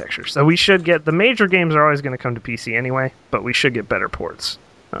architecture. So we should get... The major games are always going to come to PC anyway, but we should get better ports.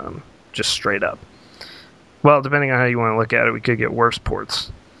 Just straight up. Well, depending on how you want to look at it, we could get worse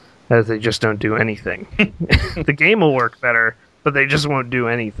ports, as they just don't do anything. The game will work better, but they just won't do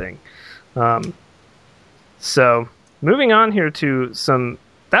anything. So, moving on here to some...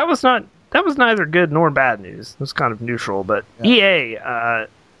 That was neither good nor bad news. It was kind of neutral, but EA,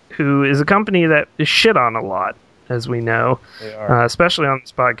 who is a company that is shit on a lot, as we know, They are. especially on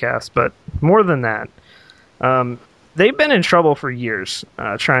this podcast, but more than that, they've been in trouble for years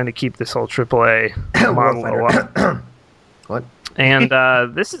trying to keep this whole AAA model alive. What?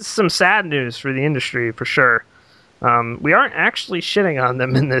 And this is some sad news for the industry, for sure. We aren't actually shitting on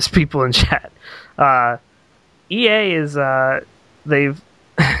them in this, people in chat. EA is, they've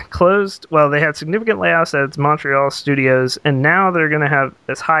closed, well, they had significant layoffs at its Montreal studios, and now they're going to have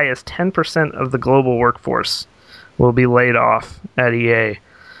as high as 10% of the global workforce will be laid off at EA.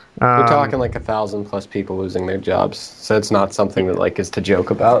 We're talking like 1,000+ people losing their jobs, so it's not something that like is to joke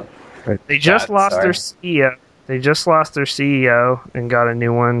about. They just God, lost sorry. their CEO. They just lost their CEO and got a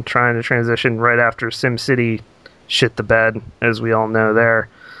new one, trying to transition right after SimCity shit the bed, as we all know there.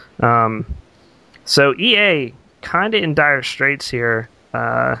 So EA kind of in dire straits here,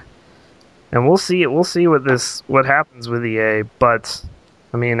 and we'll see. We'll see what happens with EA. But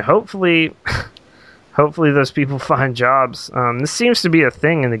I mean, hopefully those people find jobs. This seems to be a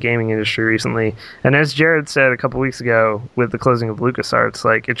thing in the gaming industry recently. And as Jared said a couple weeks ago with the closing of LucasArts,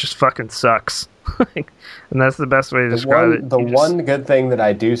 like, it just fucking sucks. And that's the best way to describe it. One good thing that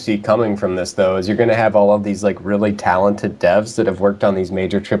I do see coming from this, though, is you're going to have all of these like really talented devs that have worked on these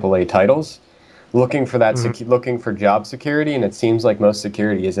major AAA titles looking for that looking for job security, and it seems like most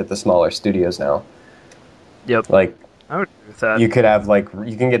security is at the smaller studios now. Yep. Like, I would agree with that. you could have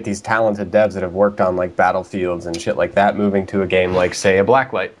you can get these talented devs that have worked on like Battlefields and shit like that moving to a game like, say, a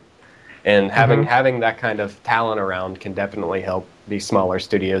Blacklight. And having that kind of talent around can definitely help these smaller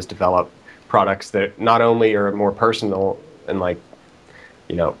studios develop products that not only are more personal and like,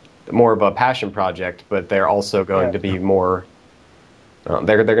 you know, more of a passion project, but they're also going to be more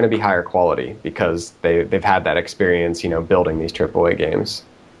they're going to be higher quality because they've had that experience, you know, building these AAA games.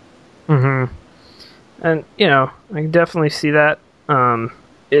 And, you know, I can definitely see that.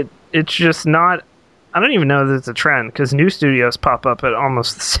 It's just not... I don't even know that it's a trend, because new studios pop up at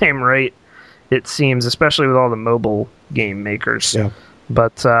almost the same rate, it seems, especially with all the mobile game makers. Yeah.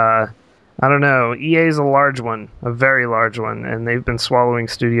 But, I don't know. EA is a large one, a very large one, and they've been swallowing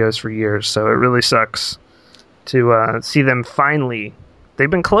studios for years, so it really sucks to see them finally... They've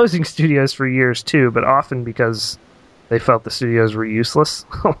been closing studios for years, too, but often because they felt the studios were useless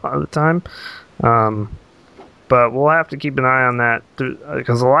a lot of the time. But we'll have to keep an eye on that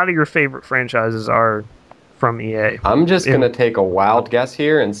because a lot of your favorite franchises are from EA. I'm just gonna take a wild guess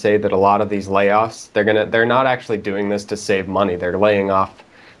here and say that a lot of these layoffs, they're not actually doing this to save money. They're gonna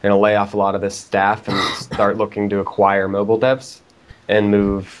lay off a lot of this staff and start looking to acquire mobile devs and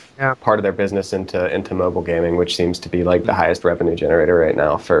move part of their business into mobile gaming, which seems to be like the highest revenue generator right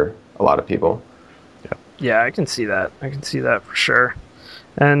now for a lot of people. Yeah, I can see that. I can see that for sure.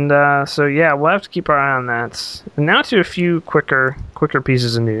 And so yeah, we'll have to keep our eye on that. And now to a few quicker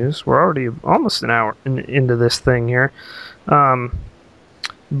pieces of news. We're already almost an hour into this thing here. But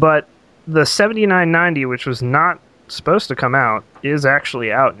the 7990, which was not supposed to come out, is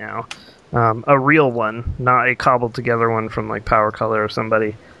actually out now. A real one, not a cobbled together one from like Power Color or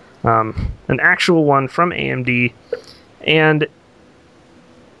somebody. An actual one from AMD, and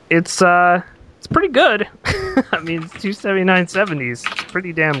it's pretty good. I mean, it's two 7970s. It's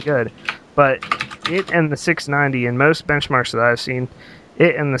pretty damn good. But it and the 690, and most benchmarks that I've seen,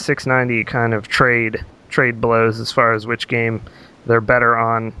 it and the 690 kind of trade blows as far as which game they're better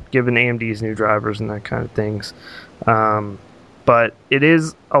on, given AMD's new drivers and that kind of things. But it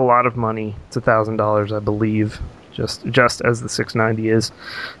is a lot of money. It's $1,000, I believe, just as the 690 is.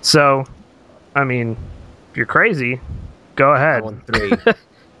 So, I mean, if you're crazy, go ahead. I want 3.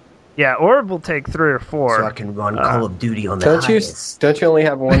 Yeah, Orb will take 3 or 4. So I can run Call of Duty on the highest. Don't you only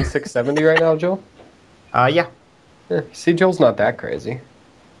have one 670 right now, Joel? Yeah. See, Joel's not that crazy.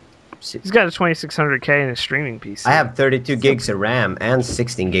 He's got a 2600K in his streaming PC. I have 32 gigs of RAM and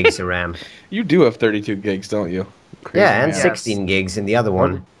 16 gigs of RAM. You do have 32 gigs, don't you? Crazy yeah, and man. 16 gigs in the other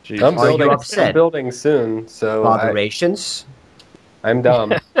one. Jeez. I'm building soon, so Moderations? I'm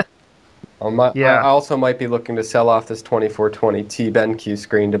dumb. I also might be looking to sell off this 2420T BenQ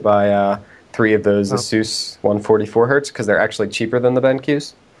screen to buy 3 of those Asus 144 Hz because they're actually cheaper than the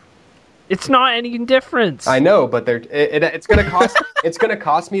BenQs. It's not any difference. I know, but it's going to cost it's going to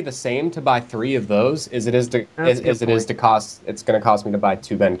cost me the same to buy 3 of those as it is to it's going to cost me to buy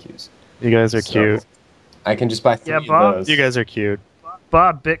 2 BenQs. You guys are cute. I can just buy 3 of those. You guys are cute.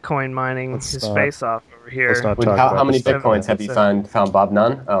 Bob Bitcoin mining his face off over here. How many Bitcoins have you found, Bob?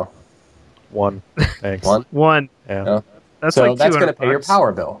 None? Oh. 1. Thanks. One. Yeah. No. That's so like that's going to pay $200. your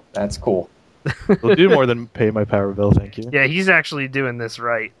power bill. That's cool. We'll do more than pay my power bill, thank you. Yeah, he's actually doing this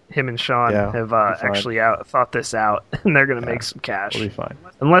right. Him and Sean have actually thought this out, and they're going to make some cash. We'll be fine.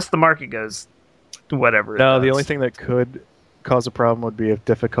 Unless the market goes whatever. No, the only thing that could cause a problem would be if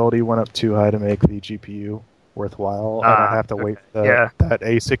difficulty went up too high to make the GPU worthwhile, and I have to wait for that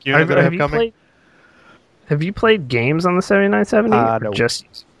ASIC unit that I have coming. Have you played games on the 7970? No.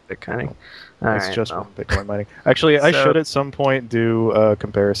 Just Bitcoining? It's just Bitcoin mining. Actually, I should at some point do a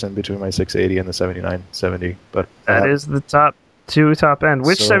comparison between my 680 and the 7970. But that is the top end.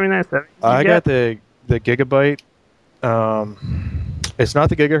 Which 7970? I got the Gigabyte. It's not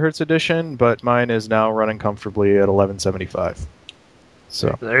the gigahertz edition, but mine is now running comfortably at 1175.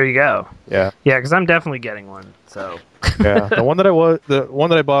 So there you go. Yeah, because I'm definitely getting one. So yeah, the one that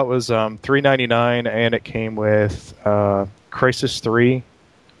I bought was $399, and it came with Crysis 3.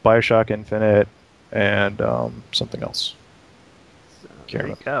 BioShock Infinite, and something else. There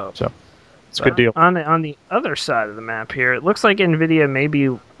you go. So it's a good deal. On the other side of the map here, it looks like NVIDIA may be,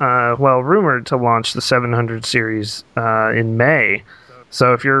 rumored to launch the 700 series in May.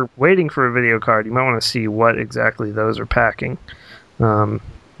 So if you're waiting for a video card, you might want to see what exactly those are packing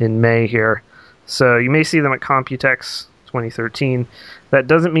in May here. So you may see them at Computex 2013. That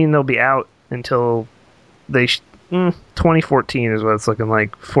doesn't mean they'll be out until 2014 is what it's looking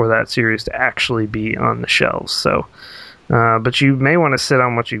like for that series to actually be on the shelves. So, but you may want to sit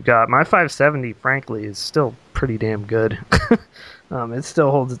on what you've got. My 570, frankly, is still pretty damn good. It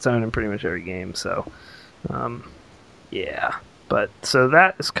still holds its own in pretty much every game. So, yeah. But so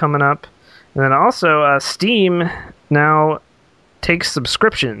that is coming up, and then also Steam now takes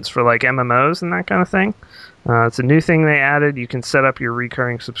subscriptions for like MMOs and that kind of thing. It's a new thing they added. You can set up your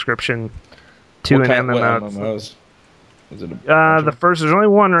recurring subscription to an MMO. What MMOs? Is it the first, there's only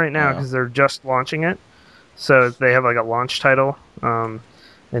one right now because they're just launching it. So they have like a launch title, and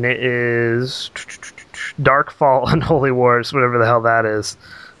it is Darkfall Unholy Wars, whatever the hell that is.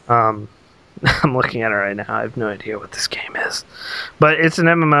 I'm looking at it right now. I have no idea what this game is, but it's an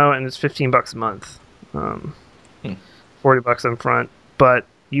MMO and it's $15 a month, $40 up front. But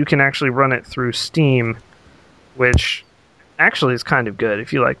you can actually run it through Steam, which actually is kind of good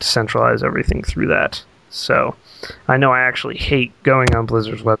if you like to centralize everything through that. So I know I actually hate going on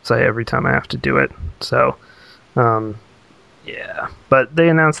Blizzard's website every time I have to do it. So, yeah. But they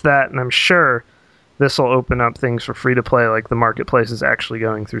announced that, and I'm sure this will open up things for free to play, like the marketplace is actually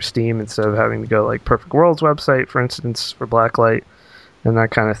going through Steam instead of having to go like Perfect World's website, for instance, for Blacklight and that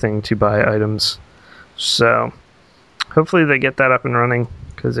kind of thing to buy items. So hopefully they get that up and running,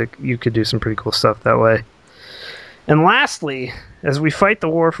 because you could do some pretty cool stuff that way. And lastly, as we fight the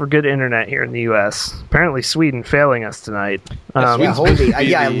war for good internet here in the U.S., apparently Sweden failing us tonight.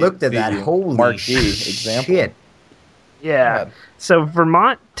 I looked at that. Holy marquee example. Shit. Yeah. So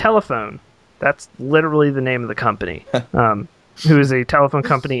Vermont Telephone, that's literally the name of the company, who is a telephone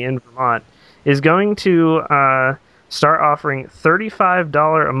company in Vermont, is going to start offering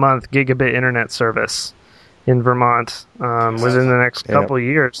 $35 a month gigabit internet service in Vermont within the next couple of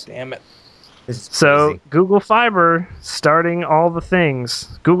years. Damn it. So Google Fiber starting all the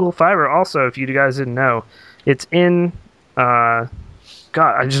things. Google Fiber also, if you guys didn't know, it's in God,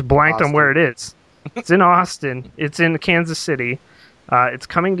 I just blanked on where it is. It's in Austin. It's in Kansas City. It's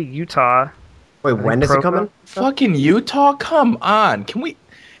coming to Utah. Wait, when is it coming? Fucking Utah? Come on. Can we...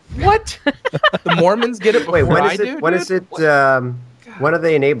 What? The Mormons get it before I do? When is it? When are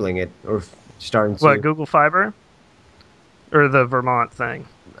they enabling it or starting to? What, Google Fiber? Or the Vermont thing?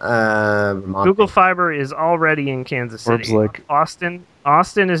 Vermont Google thing. Fiber is already in Kansas City.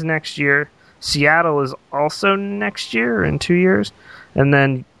 Austin is next year. Seattle is also next year, in 2 years. And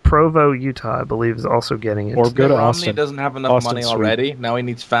then Provo, Utah, I believe, is also getting it. Or go to Romney Austin. Doesn't have enough Austin, money sweet. already. Now he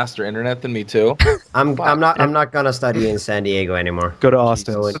needs faster internet than me too. I'm not gonna study in San Diego anymore. Go to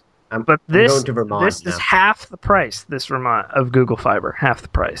Austin. I'm But going this to Vermont this now. is half the price. This Vermont of Google Fiber, half the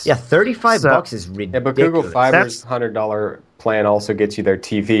price. Yeah, $35 is Yeah, ridiculous. but Google Fiber's $100 plan also gets you their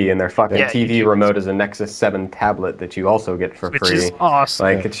TV, and their fucking TV remote is a Nexus 7 tablet that you also get for Which free. is awesome.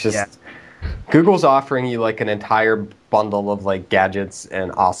 Like, it's just... Google's offering you, like, an entire bundle of, like, gadgets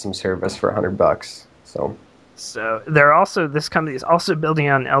and awesome service for $100. So they're also, this company is also building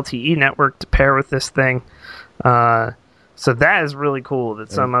out an LTE network to pair with this thing. So that is really cool.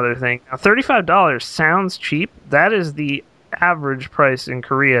 That's some other thing. Now, $35 sounds cheap. That is the average price in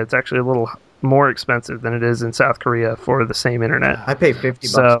Korea. It's actually a little more expensive than it is in South Korea for the same internet. I pay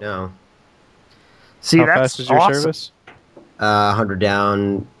 $50 now. See, How that's fast is your awesome. service? 100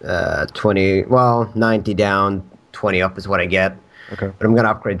 down, 20. Well, 90 down, 20 up is what I get. Okay. But I'm gonna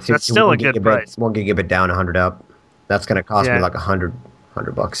upgrade to That's still 1 a good gigabit, price. 1 gigabit down, 100 up. That's gonna cost me Yeah. like $100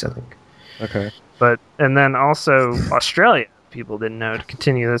 bucks, I think. Okay. And then also Australia, people didn't know, to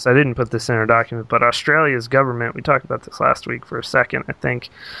continue this. I didn't put this in our document, but Australia's government, we talked about this last week for a second, I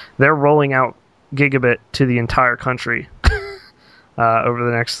think, they're rolling out gigabit to the entire country over the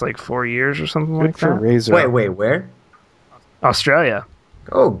next, 4 years or something Good like for that. Razer. Wait, where? Australia.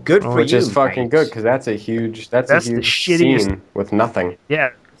 Oh, good for Which you. is fucking mate. good, because that's a huge the shittiest- scene with nothing. Yeah,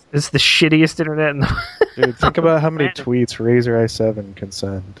 it's the shittiest internet in the Dude, think about how many Man. tweets Razer i7 can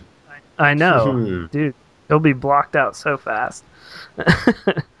send. I know, dude. He'll be blocked out so fast.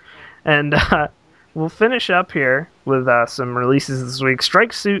 And we'll finish up here with some releases this week.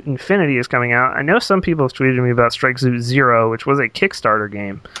 Strike Suit Infinity is coming out. I know some people have tweeted me about Strike Suit Zero, which was a Kickstarter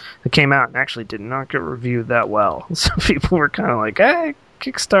game that came out and actually did not get reviewed that well. Some people were kind of like, hey,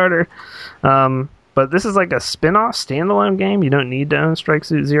 Kickstarter. But this is like a spin-off standalone game. You don't need to own Strike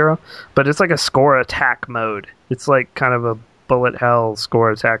Suit Zero, but it's like a score attack mode. It's like kind of a bullet hell score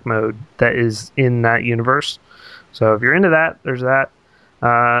attack mode that is in that universe. So if you're into that, there's that.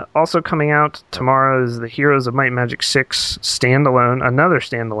 Also coming out tomorrow is the Heroes of Might and Magic 6 standalone, another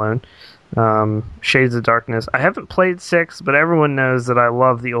standalone, Shades of Darkness. I haven't played 6, but everyone knows that I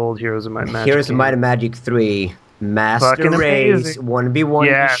love the old Heroes of Might and Magic. Heroes of Might and Magic 3. Master Fucking Race, amazing. 1v1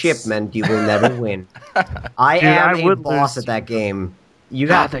 Yes. shipment, you will never win. I Dude, am I a would boss lose. at that game. You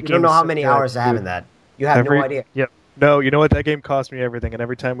God, don't that game know is how so many good, hours I have dude. in that. You have no idea. Yep. No, you know what? That game cost me everything, and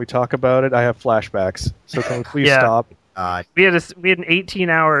every time we talk about it, I have flashbacks. So can we please Yeah. stop? We had an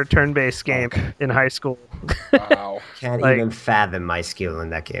 18-hour turn-based game in high school. Wow. Can't Like- even fathom my skill in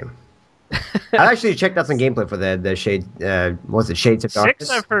that game. I actually checked out some gameplay for the Shade. Was it Shades of Darkness?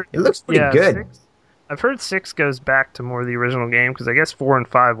 6, I've heard. It looks pretty good. 6, I've heard 6 goes back to more of the original game because I guess 4 and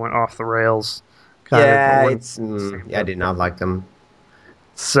 5 went off the rails. kind of, Yeah, but it's. I did not like them.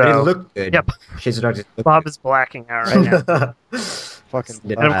 So But it looked good. Yep. Shades of Darkness. looked Bob is blacking out right now. Fucking.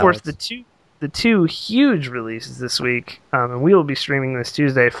 Did And of not course, like- the two huge releases this week, and we will be streaming this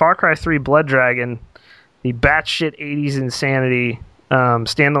Tuesday. Far Cry 3 Blood Dragon, the batshit 80s insanity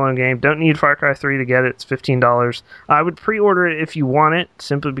standalone game. Don't need Far Cry 3 to get it. It's $15. I would pre-order it if you want it,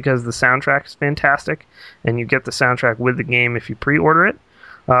 simply because the soundtrack is fantastic, and you get the soundtrack with the game if you pre-order it.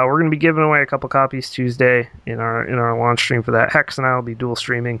 We're going to be giving away a couple copies Tuesday in our launch stream for that. Hex and I will be dual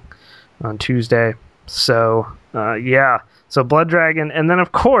streaming on Tuesday. So, yeah. So Blood Dragon, and then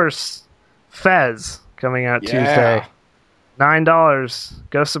of course, Fez coming out Yeah. Tuesday. $9.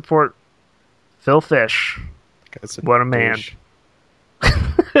 Go support Phil Fish. What a man.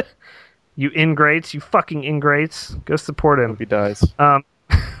 You ingrates, you fucking ingrates. Go support him. Hope he dies.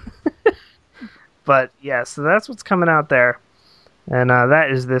 But yeah, so that's what's coming out there. And that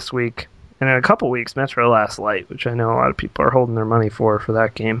is this week. And in a couple weeks, Metro Last Light, which I know a lot of people are holding their money for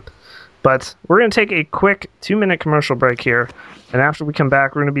that game. But we're going to take a quick 2-minute commercial break here. And after we come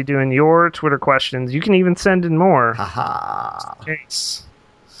back, we're going to be doing your Twitter questions. You can even send in more. Haha. Case.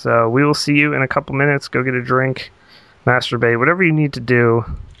 So we will see you in a couple minutes. Go get a drink, masturbate, whatever you need to do.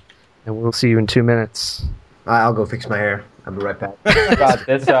 And we'll see you in 2 minutes. I'll go fix my hair. I'll be right back.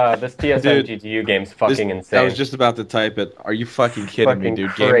 God, this TSM GTU game's fucking insane. I was just about to type it. Are you fucking kidding me, dude?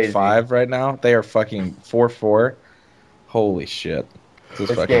 Crazy. Game 5 right now? They are fucking 4-4. Holy shit. This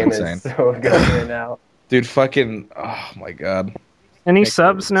is fucking game insane. is so good right now. Dude, fucking... Oh, my God. Any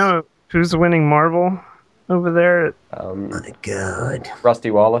subs know who's winning Marvel over there? My God. Rusty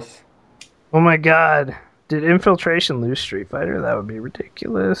Wallace. Oh my God. Did Infiltration lose Street Fighter? That would be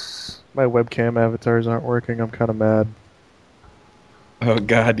ridiculous. My webcam avatars aren't working. I'm kind of mad. Oh,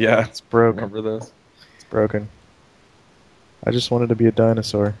 God, yeah. It's broke. Remember this? It's broken. I just wanted to be a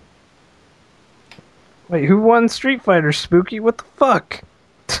dinosaur. Wait, who won Street Fighter, Spooky? What the fuck?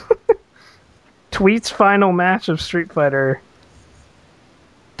 Tweet's final match of Street Fighter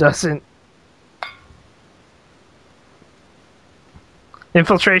doesn't...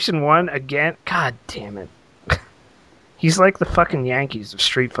 Infiltration won again? God damn it. He's like the fucking Yankees of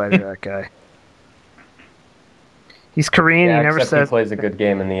Street Fighter, that guy. He's Korean, Yeah, he never except says... he plays a good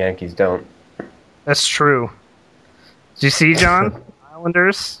game and the Yankees don't. That's true. Did you see, John?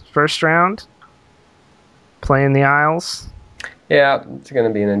 Islanders, first round. Playing the Isles. Yeah, it's going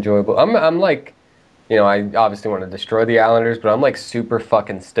to be an enjoyable... I'm like... You know, I obviously want to destroy the Islanders, but I'm like super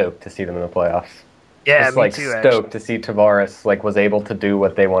fucking stoked to see them in the playoffs. Yeah, Just me like too, stoked actually. to see Tavares like was able to do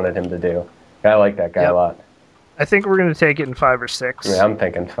what they wanted him to do. I like that guy a lot. I think we're going to take it in 5 or 6. Yeah, I'm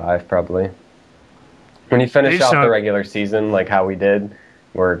thinking 5 probably. When you finish They out sound- the regular season like how we did,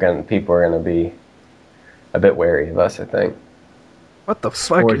 people are gonna be a bit wary of us, I think. What the fuck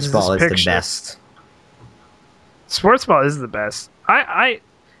Sports is ball this is picture? the best. Sports ball is the best.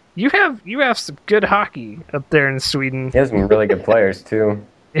 You have some good hockey up there in Sweden. He has some really good players too.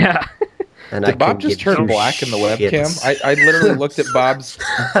 Yeah. And Did Bob just turn black in the webcam? I literally looked at Bob's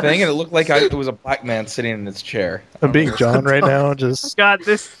thing, and it looked like it was a black man sitting in his chair. I'm being John right now. Just Scott,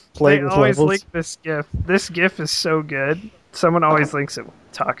 they Playing with always levels. link this GIF. This GIF is so good. Someone always links it when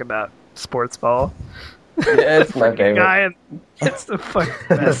we talk about sports ball. Yeah, it's my favorite. Guy, and it's the fucking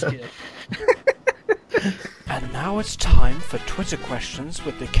best GIF. And now it's time for Twitter questions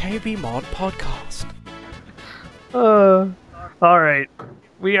with the KBMOD podcast. All right,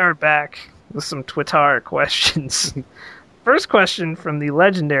 we are back with some Twitter questions. First question from the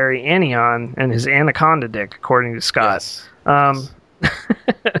legendary Anion and his anaconda dick, according to Scott.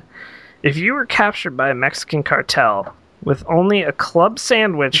 If you were captured by a Mexican cartel with only a club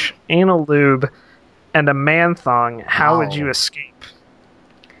sandwich, anal lube, and a man thong, how would you escape?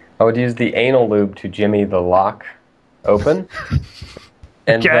 I would use the anal lube to jimmy the lock open,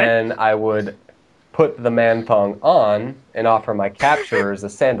 and Okay. then I would put the man thong on and offer my capturers a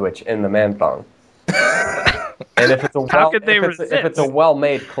sandwich in the man thong. And if it's a How could they resist? if it's a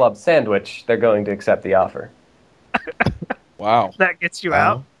well-made club sandwich, they're going to accept the offer. Wow. That gets you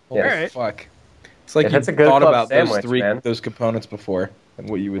out? Yes. All right. Fuck. It's like If you it's a good thought club about sandwich, those man. components before and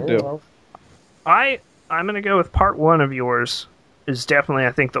what you would do. I'm going to go with part 1 of yours. Is definitely,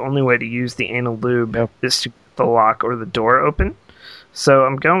 I think, the only way to use the anal lube is to get the lock or the door open. So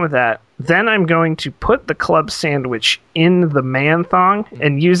I'm going with that. Then I'm going to put the club sandwich in the man thong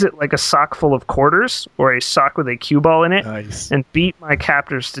and use it like a sock full of quarters or a sock with a cue ball in it nice. and beat my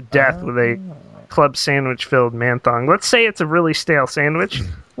captors to death with a club sandwich filled man thong. Let's say it's a really stale sandwich.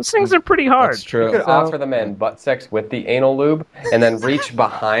 Those things are pretty hard. That's true. You could offer the man butt sex with the anal lube, and then reach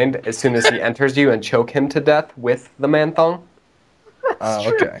behind as soon as he enters you and choke him to death with the man thong,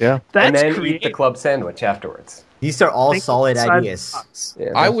 Okay. Yeah. That's and then eat the creative. club sandwich afterwards. These are all Think solid outside the ideas. box.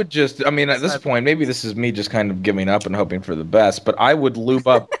 Yeah, I would just, at this point, maybe this is me just kind of giving up and hoping for the best, but I would lube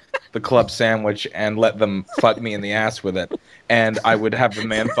up the club sandwich and let them fuck me in the ass with it. And I would have the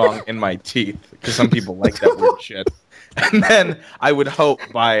man thong in my teeth, because some people like that weird shit. And then I would hope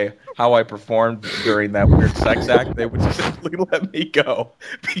by how I performed during that weird sex act, they would simply let me go,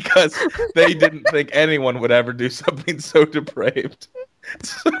 because they didn't think anyone would ever do something so depraved.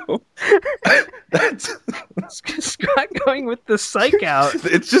 So that's Scott going with the psych out.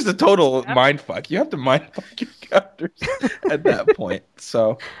 it's just a total mind fuck. You have to mind fuck your characters at that point.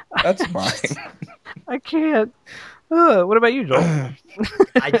 So that's fine. I can't. What about you, Joel?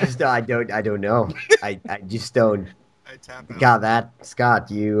 I don't know. I just don't. God, that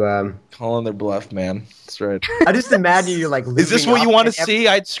Scott, you. Calling their bluff, man. That's right. I just imagine you like. Is this what you want to see?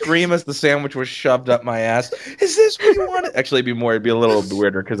 I'd scream as the sandwich was shoved up my ass. Is this what you want? Actually, it'd be a little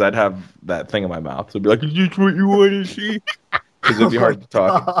weirder because I'd have that thing in my mouth. It'd be like, is this what you want to see? Because it'd be hard to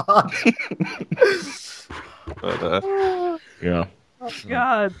talk. But, yeah. Oh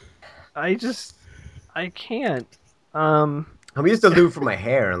God, I can't. I'm used to lube for my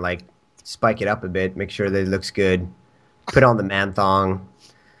hair and like spike it up a bit, make sure that it looks good. Put on the man thong,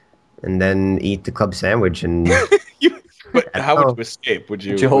 and then eat the club sandwich. And but how would you escape? Would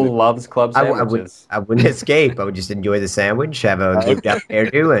you? Joel loves club sandwiches. I wouldn't escape. I would just enjoy the sandwich, have a looped out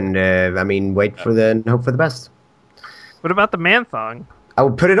hairdo, and wait for and hope for the best. What about the man thong? I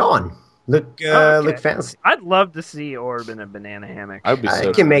would put it on. Look fancy. I'd love to see Orb in a banana hammock. I would be so.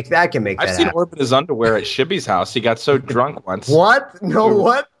 I can make that. I've seen Orb in his underwear at Shibby's house. He got so drunk once. What? No,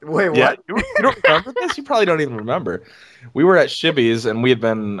 what? Wait, Yeah, what? you don't remember this? You probably don't even remember. We were at Shibby's and we had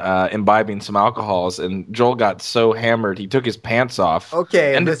been imbibing some alcohols, and Joel got so hammered he took his pants off.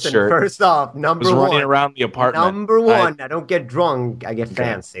 Okay, and listen. shirt, First off, was running around the apartment. Number one, I don't get drunk. I get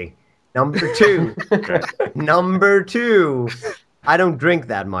fancy. Number two, number two, I don't drink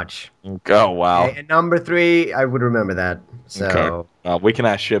that much. Oh wow! Okay, and number three, I would remember that. So we can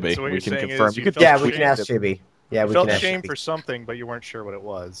ask Shibby. So what we you're can saying confirm. is You you could, felt we can ask Shibby. Yeah, we felt can ask shame Shibby. for something, but you weren't sure what it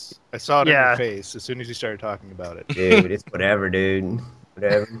was. I saw it in your face as soon as you started talking about it. Dude, it's whatever, dude.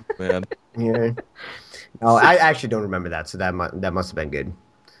 Whatever. man. Yeah. No, I actually don't remember that, so that must have been good.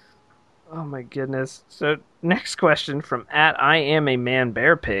 Oh my goodness. So next question from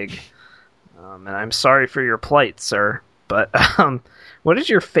 @IamAManBearPig. And I'm sorry for your plight, sir. But what is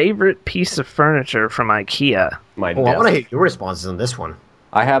your favorite piece of furniture from IKEA? My I want to desk. hear your responses on this one.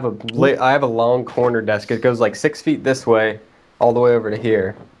 I have a long corner desk. It goes like 6 feet this way, all the way over to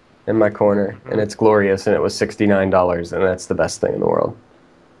here, in my corner, and it's glorious. And it was $69, and that's the best thing in the world.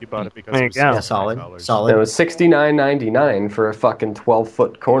 You bought it because There it you was go. Yeah, $65. solid. And it was $69.99 for a fucking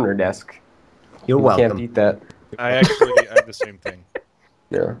 12-foot corner desk. You're You welcome. can't beat that. I actually have the same thing.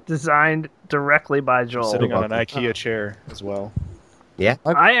 Yeah. Designed directly by I'm Joel. sitting on an IKEA chair as well. Yeah.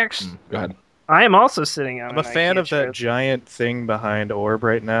 I actually, Go ahead. I am also sitting on. I'm a fan of that giant thing behind Orb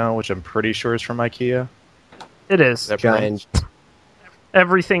right now, which I'm pretty sure is from IKEA. It is. That Giant.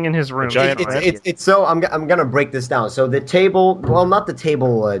 Everything in his room. giant is red- IKEA. It's so I'm gonna break this down. So the table, well, not the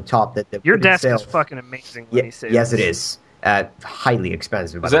table top that Your put in desk sale. is fucking amazing. When you say Yes, this. it is. Highly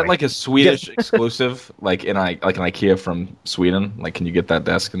expensive. By Is the that way. like a Swedish exclusive, like an IKEA from Sweden? Like, can you get that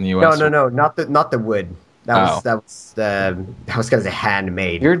desk in the U.S.? No, not the wood. That was kind of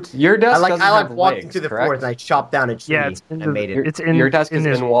handmade. Your desk doesn't I have walked legs, into the correct? forest and I chopped down a tree Yeah, it's in and made it. It's in Your desk is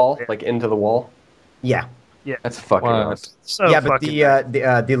his in wall, like into the wall. Yeah. That's fucking What? awesome. So Yeah, but fucking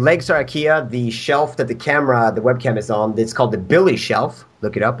the legs are IKEA. The shelf that the webcam is on, it's called the Billy shelf.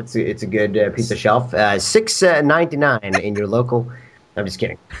 Look it up. It's a good piece of shelf. $6.99 in your local. I'm just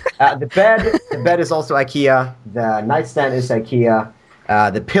kidding. The bed is also IKEA. The nightstand is IKEA.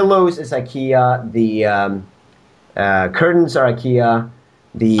 The pillows is IKEA. The curtains are IKEA.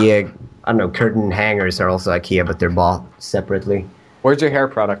 The curtain hangers are also IKEA, but they're bought separately. Where's your hair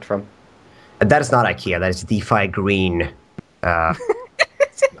product from? That is not IKEA. That is DeFi Green.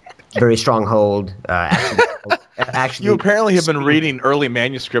 Very strong hold. Actually, You apparently have been reading early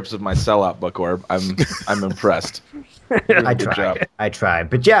manuscripts of my sellout book, Orb. I'm impressed. I Good job. tried.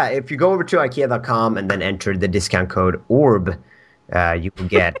 But yeah, if you go over to IKEA.com and then enter the discount code ORB, you will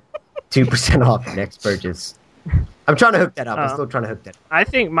get 2% off your next purchase. I'm trying to hook that up. I'm still trying to hook that up. I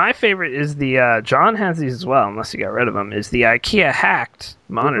think my favorite is the John has these as well, unless you got rid of them. Is the IKEA hacked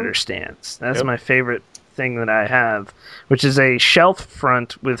monitor stands? That's my favorite thing that I have, which is a shelf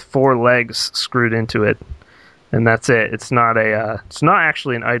front with 4 legs screwed into it, and that's it. It's not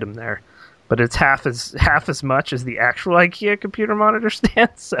actually an item there, but it's half as much as the actual IKEA computer monitor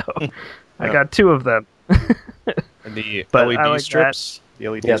stand. So I got 2 of them. And the But LED I like strips. The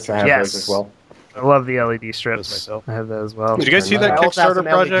LED Yes, I strips. have Yes. those as well. I love the LED strips. myself. I have that as well. Did you guys see I that also have Kickstarter some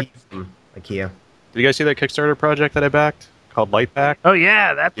project? LED from IKEA. Did you guys see that Kickstarter project that I backed called Lightpack? Oh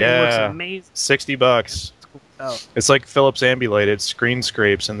yeah, that thing looks Yeah. amazing. $60. Oh. It's like Philips Ambulated screen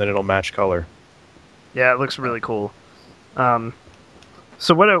scrapes, and then it'll match color. Yeah, it looks really cool. So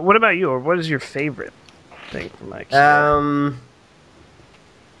what about you, or what is your favorite thing from IKEA?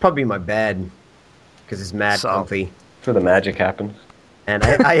 Probably my bed because it's mad Solid. comfy. That's where the magic happens. And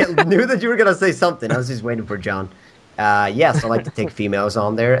I knew that you were gonna say something. I was just waiting for John. Yes, I like to take females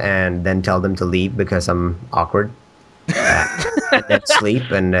on there and then tell them to leave because I'm awkward. And then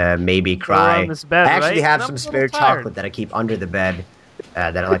sleep and maybe cry. On this bed, I actually right? have And some I'm a spare little tired. chocolate that I keep under the bed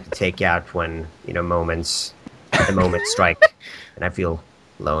that I like to take out when the moments strike and I feel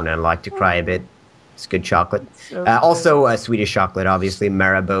alone and I like to cry a bit. It's good chocolate. Also, Swedish chocolate, obviously,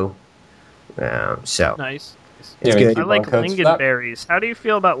 Marabou. So Nice. it's Yeah, good. I like codes for that? lingonberries. How do you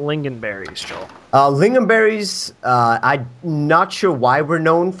feel about lingonberries, Joel? Lingonberries, I'm not sure why we're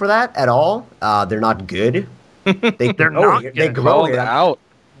known for that at all. They're not good. They They're grow not here. good. They grow Called here. out.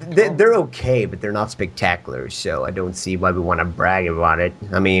 They're okay, but they're not spectacular. So I don't see why we want to brag about it.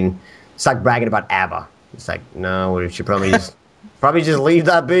 I mean, it's like bragging about ABBA. It's like, no, we should probably just leave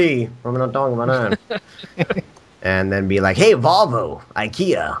that be. We're not talking about that. And then be like, hey, Volvo,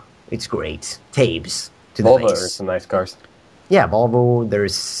 IKEA, it's great. Tabes to the Volvo are face. some nice cars. Yeah, Volvo, they're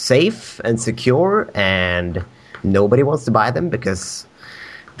safe and secure, and nobody wants to buy them because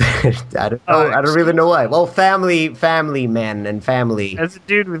I don't know. I don't really know why. Well, family men and family. As a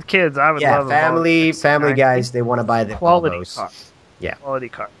dude with kids, I would love a family Volvo. guys. They want to buy the Quality Volvos. car. Yeah, Quality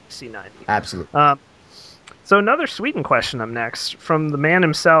car. C90. absolutely. So another Sweden question up next from the man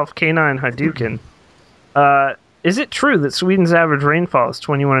himself, K9 Hadouken. Is it true that Sweden's average rainfall is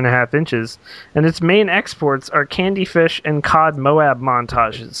 21.5 inches, and its main exports are candy fish and cod Moab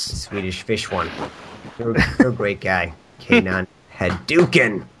montages? Swedish fish one. You're a great guy, Kanan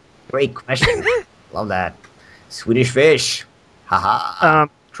Hadouken. Great question. Love that. Swedish fish. Haha.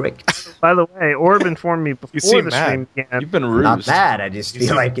 Tricked. By the way, Orb informed me before seem the mad. stream began. You've been Not rused. bad. I just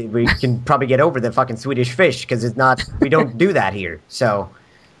feel like we can probably get over the fucking Swedish fish because it's not. We don't do that here. So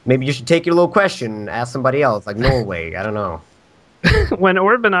maybe you should take your little question and ask somebody else, like Norway. I don't know. When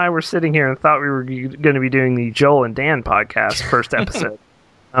Orb and I were sitting here and thought we were going to be doing the Joel and Dan podcast first episode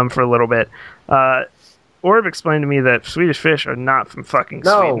for a little bit, Orb explained to me that Swedish fish are not from fucking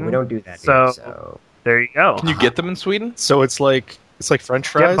No, Sweden. we don't do that. So- Here, so There you go. Can you get them in Sweden? So it's like French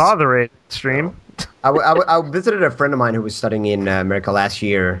Get fries. bothered, stream. I visited a friend of mine who was studying in America last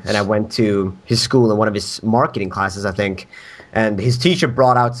year, and I went to his school in one of his marketing classes, I think. And his teacher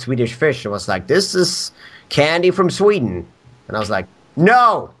brought out Swedish fish and was like, "This is candy from Sweden," and I was like,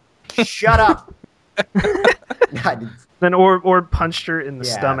 "No, shut up." Then Orb punched her in the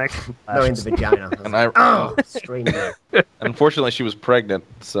Yeah. stomach. No, in the vagina. I was And like, oh, straight in there. Unfortunately, she was pregnant,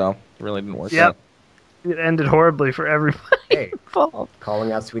 so it really didn't work Yep. out. It ended horribly for everybody Hey, involved.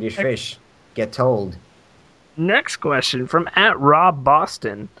 calling out Swedish fish. Get told. Next question from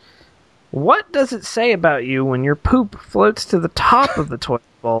 @RobBoston. What does it say about you when your poop floats to the top of the toilet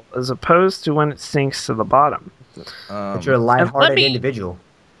bowl as opposed to when it sinks to the bottom? But you're a lighthearted me- individual.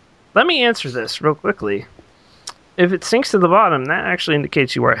 Let me answer this real quickly. If it sinks to the bottom, that actually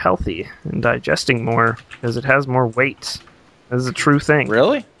indicates you are healthy and digesting more because it has more weight. That is a true thing.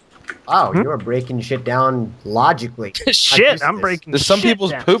 Really? Wow, you're breaking shit down logically. Shit, I'm breaking Does some shit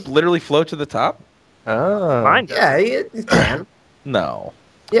people's down. poop literally float to the top? Oh. Mine does. Yeah, it can. No.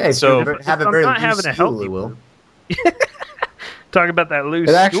 Yeah, if So- you have a I'm very not loose having a stool, healthy it will. Talk about that loose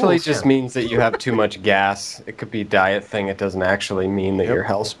It actually stool. just means that you have too much gas. It could be a diet thing. It doesn't actually mean that your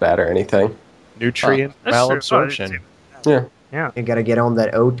health's bad or anything. Nutrient That's true. malabsorption. Yeah. Yeah. You gotta get on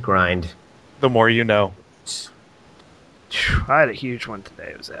that oat grind. The more you know. Phew, I had a huge one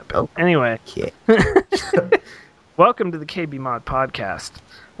today. It was epic. Oh. Anyway, Yeah. welcome to the KBMOD podcast.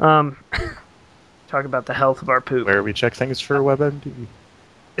 Talk about the health of our poop. Where we check things for WebMD.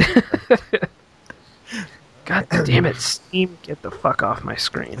 God damn it, Steam, get the fuck off my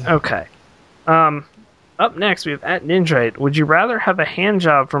screen. Okay. Up next, we have @Ninjite. Would you rather have a hand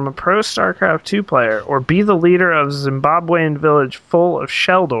job from a pro StarCraft 2 player or be the leader of a Zimbabwean village full of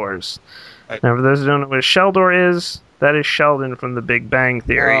shell doors? Now, for those who don't know what a shell door is, that is Sheldon from The Big Bang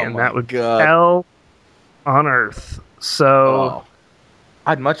Theory, Oh and my that would God. be hell on Earth. So, Oh.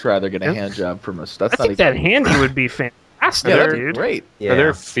 I'd much rather get a hand job from us. That's I not think that even... handy would be fantastic, Yeah, that's dude. great. Yeah. Are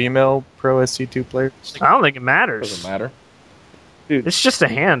there female pro SC2 players? I don't think it matters. Doesn't matter. It's just a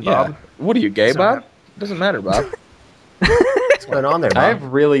hand, Yeah. Bob. What are you, gay, So- Bob? Doesn't matter, Bob. What's going on there, I Bob?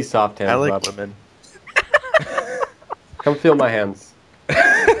 have really soft hands. I like Bob. women. Come feel my hands.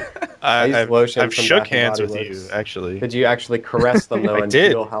 I use lotion I've from shook Bath and hands Body with Works. you, actually. Did you actually caress them though I and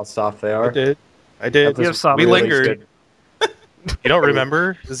did. feel how soft they are? I did. That You have was soft We really lingered. good. You don't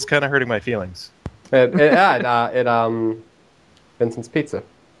remember? This is kind of hurting my feelings. Vincent's Pizza.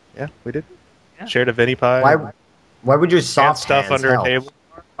 Yeah, we did. Yeah. Shared a Vinnie pie. Why would your Canned soft stuff hands under help? a table.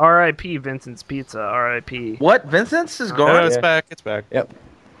 R.I.P. Vincent's Pizza. R.I.P. What? Vincent's is No, gone? it's Yeah. back. It's back. Yep.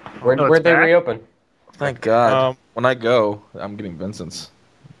 Oh, it's Where'd they back? reopen? Thank God. When I go, I'm getting Vincent's.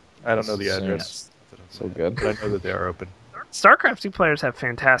 I don't know the address. So good. But I know that they are open. StarCraft 2 players have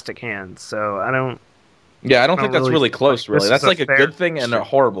fantastic hands, so I don't... Yeah, I don't think that's really close, really. That's like a good thing and a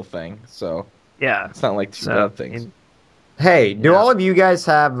horrible thing, so... Yeah. It's not like two bad things. Hey, do all of you guys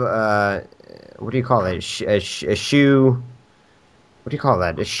have, what do you call it? A shoe... What do you call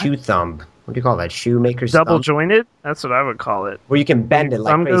that? A shoe thumb. What do you call that? Shoemaker's Double thumb? jointed? That's what I would call it. Where you can bend it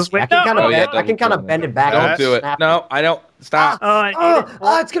like Thumb goes crazy. with- I can kind of bend it back. Don't and do it. snap No, I don't. Stop.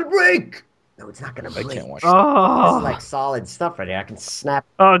 It's gonna break. No, it's not gonna break. I can't watch This Oh, is like solid stuff right here. I can snap.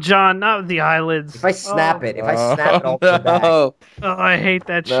 oh, John, not with the eyelids. If I snap it, all the way back. No. Oh, I hate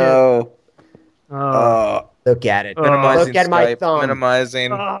that shit. No. Oh. Look at it. Minimizing Look at my Skype, thumb.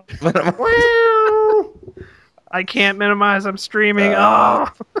 minimizing. Oh. Wow. I can't minimize. I'm streaming.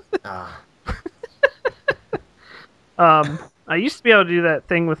 I used to be able to do that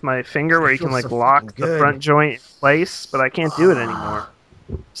thing with my finger where you can like feels so lock fucking the good. front joint in place, but I can't do it anymore.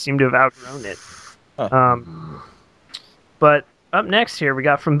 Seem to have outgrown it. But up next here we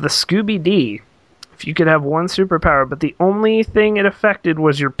got from the Scooby D. If you could have one superpower, but the only thing it affected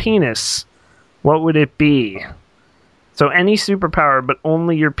was your penis, what would it be? So any superpower, but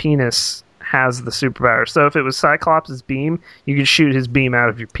only your penis has the superpower. So if it was Cyclops' beam, you could shoot his beam out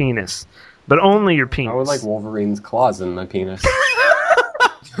of your penis. But only your penis. I would like Wolverine's claws in my penis.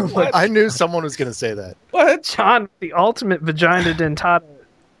 I knew someone was going to say that. What? John, the ultimate vagina dentata,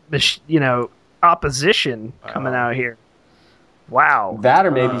 opposition coming out here. Wow. That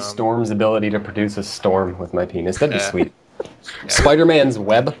or maybe Storm's ability to produce a storm with my penis. That'd be sweet. Spider-Man's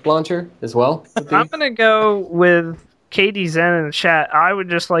web launcher as well. I'm going to go with Katie Zen in the chat. I would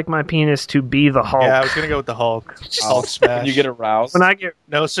just like my penis to be the Hulk. Yeah, I was going to go with the Hulk. Hulk smash. When you get aroused. When I get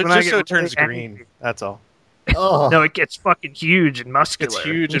No, so when I just so get it turns really green. angry. That's all. Oh, No, it gets fucking huge and muscular. It's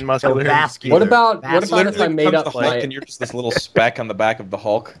huge and so muscular. vascular. What about Vascular. if I made up the Hulk my... and you're just this little speck on the back of the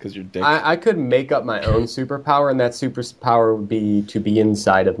Hulk because you're dick. I could make up my own superpower, and that superpower would be to be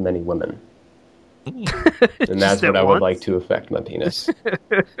inside of many women. And that's at what I would once? like to affect my penis.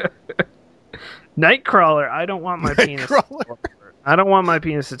 Nightcrawler. I don't want my penis. Nightcrawler. I don't want my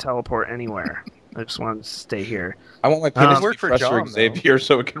penis to teleport anywhere. I just want it to stay here. I want my penis to work be for Professor John, though. Xavier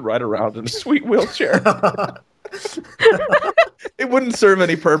so it can ride around in a sweet wheelchair. It wouldn't serve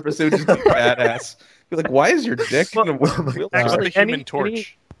any purpose. It would just be badass. Be like, why is your dick in a wheelchair? Actually, the Human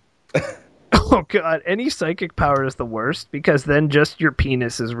Torch. Oh god, any psychic power is the worst because then just your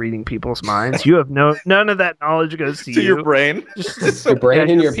penis is reading people's minds. You have none of that knowledge goes to To you. your brain. Your brain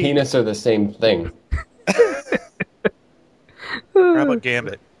Yeah, and your your penis are the same thing. Or how about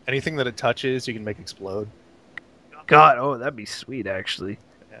Gambit? Anything that it touches, you can make explode. God, oh, that'd be sweet actually.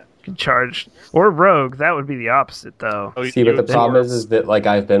 You can charge or rogue. That would be the opposite though. Oh, See, but the problem is that like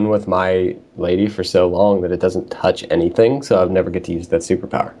I've been with my lady for so long that it doesn't touch anything, so I've never get to use that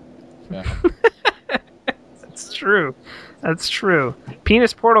superpower. Yeah. That's true. That's true.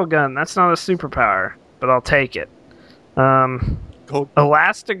 Penis portal gun. That's not a superpower, but I'll take it.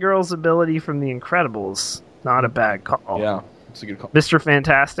 Elastigirl's ability from The Incredibles. Not a bad call. Yeah. It's a good call. Mr.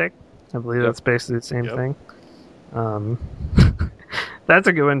 Fantastic. I believe Yep. that's basically the same thing. That's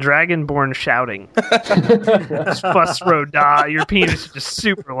a good one. Dragonborn shouting. Just fuss row da. Your penis is just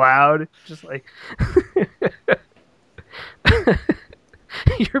super loud. Just like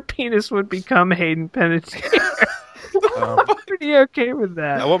your penis would become Hayden Panettiere. Pretty okay with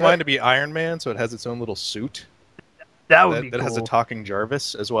that. I want mine to be Iron Man, so it has its own little suit. That would be that cool. has a talking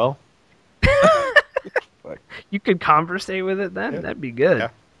Jarvis as well. You could conversate with it then? Yeah. That'd be good.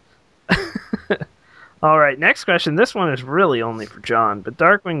 Yeah. All right, next question. This one is really only for John, but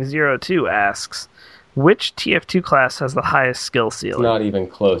Darkwing02 asks, which TF2 class has the highest skill It's ceiling? not even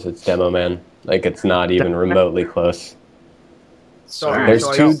close. It's Demo Man. Like it's not even remotely close. Sorry, There's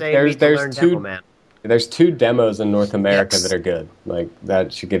so two- you're saying there's- we can there's learn two- Demo Man. There's 2 demos in North America Yes. that are good. Like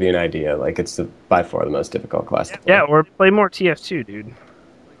that should give you an idea. Like it's by far the most difficult class to play. Yeah, or play more TF2, dude.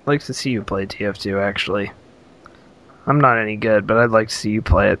 I'd like to see you play TF2, actually. I'm not any good, but I'd like to see you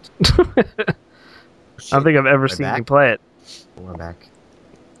play it. I don't think I've ever seen you play it. We're back.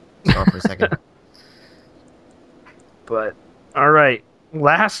 Stop for a second. But, alright,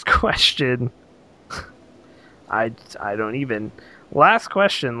 last question. I don't even... Last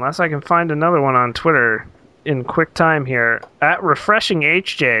question, unless I can find another one on Twitter in quick time here. At Refreshing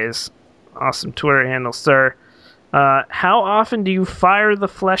HJs, awesome Twitter handle, sir. How often do you fire the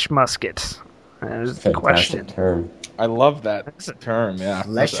flesh musket? That is the Fantastic question. term. I love that term, yeah.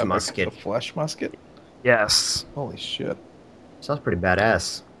 Flesh That's epic. musket. The flesh musket? Yes, Holy shit. Sounds pretty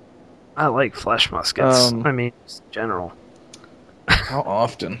badass. I like flesh muskets. Um, I mean, just in general. How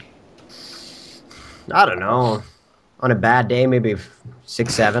often? I don't know. On a bad day, maybe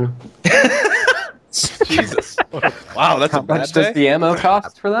 6, 7. Jesus. Wow, that's How a bad much day. does the ammo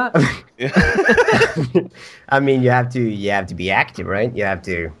cost for that? I mean, you have to be active, right? You have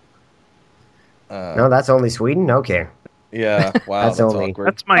to. No, that's only Sweden. Okay. Yeah, wow, That's that's only- awkward.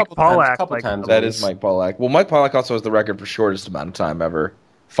 That's Mike Pollack. Couple times. That is Mike Pollack. Well, Mike Pollack also has the record for shortest amount of time ever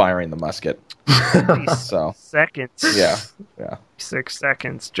firing the musket. So, Seconds. yeah. 6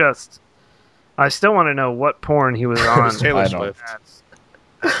 seconds. Just. I still want to know what porn he was on. Taylor I know. Swift.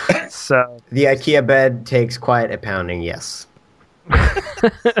 So. The IKEA bed takes quite a pounding. Yes.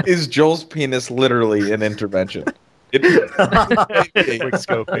 Is Joel's penis literally an intervention? Quick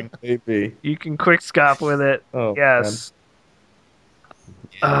scoping. Maybe. You can quick scope with it. Oh, Yes.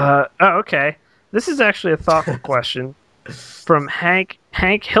 Okay. This is actually a thoughtful question from Hank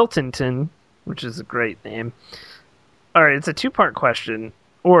Hiltonton, which is a great name. All right, it's a 2-part question.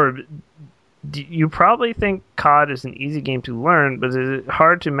 Or you probably think COD is an easy game to learn, but is it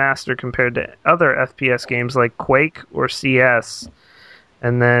hard to master compared to other FPS games like Quake or CS?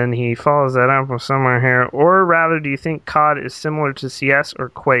 And then he follows that up with somewhere here. Or rather, do you think COD is similar to CS or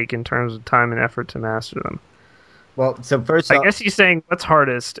Quake in terms of time and effort to master them? Well, so first I off, guess he's saying what's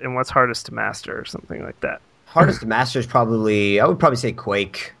hardest and what's hardest to master or something like that. hardest to master is I would probably say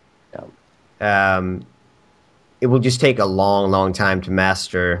Quake. It will just take a long, long time to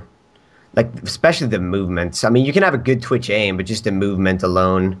master, like especially the movements. I mean, you can have a good twitch aim, but just the movement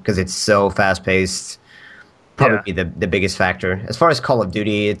alone, because it's so fast paced, probably be the biggest factor. As far as Call of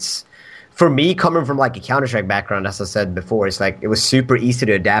Duty, it's for me coming from like a Counter-Strike background, as I said before, it's like it was super easy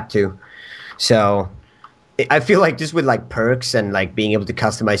to adapt to. So I feel like just with like perks and like being able to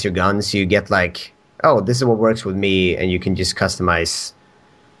customize your guns, you get like, oh, this is what works with me, and you can just customize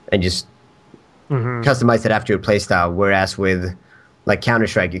and just customize it after your playstyle. Whereas with like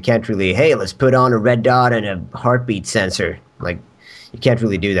Counter-Strike, you can't really, hey, let's put on a red dot and a heartbeat sensor. Like you can't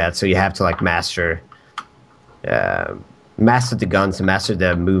really do that. So you have to like master the guns and master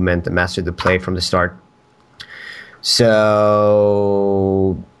the movement and master the play from the start.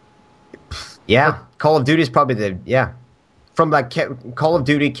 So yeah, Call of Duty is probably from like Call of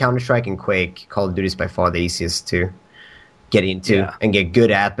Duty, Counter-Strike, and Quake. Call of Duty is by far the easiest to get into and get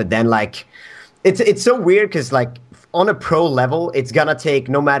good at. But then like it's so weird because like on a pro level, it's gonna take,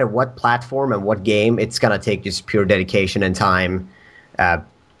 no matter what platform and what game, it's gonna take just pure dedication and time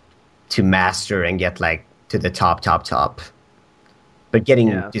to master and get like to the top. But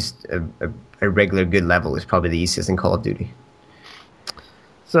getting just a regular good level is probably the easiest in Call of Duty.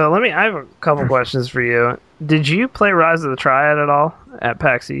 So I have a couple questions for you. Did you play Rise of the Triad at all at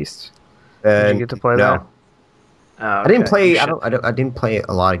PAX East? Did you get to play that? Oh, I didn't play. You I didn't play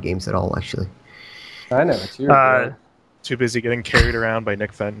a lot of games at all, actually. I know it's your Too busy getting carried around by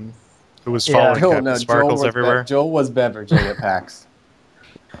Nick Fenton, who was following Captain Sparkles everywhere. Joel was beveraging at PAX.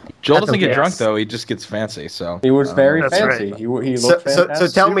 Joel doesn't get Yes. drunk though; he just gets fancy. So He was very That's fancy. right. He looked fantastic. So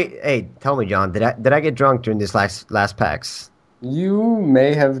tell me, John, did I get drunk during this last PAX? You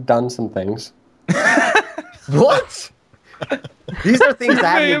may have done some things. What? These are things I may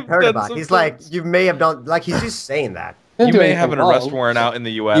haven't even have heard done about. some He's like, you may have done, like he's just saying that. you Didn't do may anything have an wrong. arrest warrant out in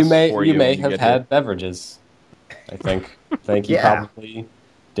the U.S. You may for you may when have get had here. beverages. I think you Yeah. probably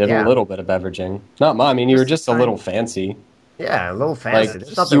did Yeah. a little bit of beveraging. Not mine. I mean, you were just a little fancy. Yeah, a little fancy. Like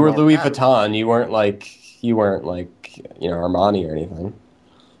There's nothing you were wrong with Louis that. Vuitton. You weren't like Armani or anything.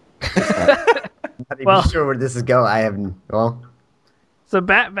 I'm not even Well- sure where this is going. I haven't. Well, So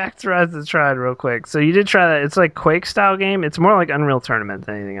back to Rise of the Triad real quick. So you did try that. It's like Quake style game. It's more like Unreal Tournament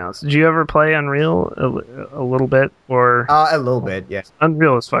than anything else. Did you ever play Unreal a little bit? Or a little bit. Yeah,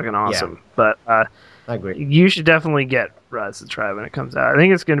 Unreal is fucking awesome. But I agree. you should definitely get Rise of the Triad when it comes out. I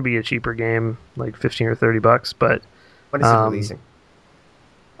think it's going to be a cheaper game, like $15 or $30. But When is it releasing?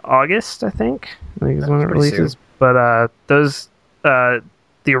 August, I think is when it pretty releases. soon. But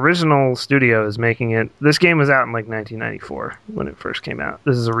the original studio is making it. This game was out in like 1994 when it first came out.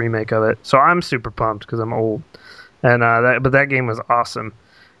 This is a remake of it, so I'm super pumped because I'm old. And but that game was awesome.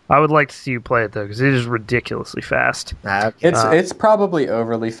 I would like to see you play it though because it is ridiculously fast. Okay. It's probably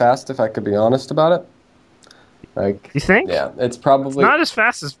overly fast, if I could be honest about it. Like, You think? yeah, it's probably Not as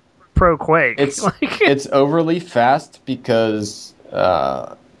fast as Pro Quake. It's like, it's overly fast because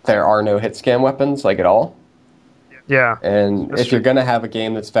there are no hit scan weapons like at all. yeah. And That's if you're going to have a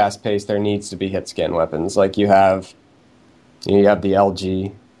game that's fast paced, there needs to be hit scan weapons. Like you have the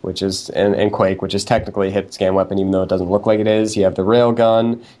LG, which is and Quake, which is technically a hit scan weapon, even though it doesn't look like it is. You have the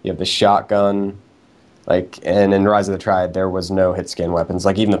railgun, you have the shotgun. Like, and in Rise of the Triad, there was no hit scan weapons.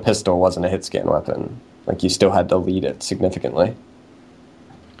 Like even the pistol wasn't a hit scan weapon. Like you still had to lead it significantly.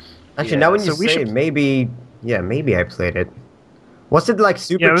 Actually, now when you so we say should- it, maybe Yeah, maybe I played it. Was it like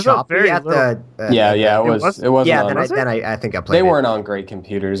super it was choppy at the? It wasn't. Yeah, on, then I think I played. They weren't on great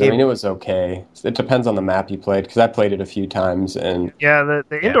computers. I mean, it was okay. It depends on the map you played, because I played it a few times, and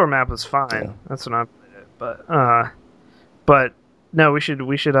the indoor map was fine. Yeah. That's when I played it. But no, we should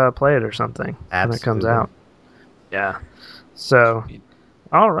play it or something when it comes out. Yeah. So,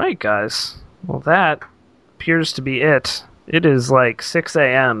 all right, guys. Well, that appears to be it. It is like 6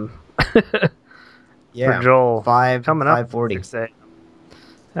 a.m. for Joel. Coming up 5:40. 6 a.m.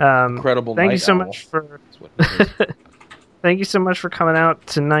 Incredible. Thank you so owl. much for. Thank you so much for coming out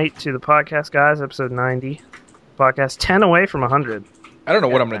tonight to the podcast, guys. Episode 90, podcast 10 away from 100. I don't know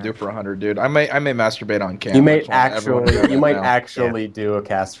what I'm gonna do for 100, dude. I may masturbate on camera. you might actually do a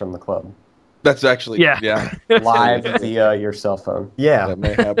cast from the club That's actually yeah. live via your cell phone. Yeah, That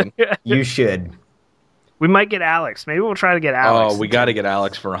may happen. you should. We might get Alex. Maybe we'll try to get Alex. Oh, we got to get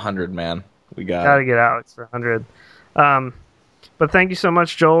Alex for 100, man. We got to get Alex for 100. But thank you so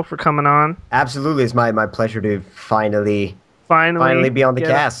much, Joel, for coming on. Absolutely, it's my pleasure to finally be on the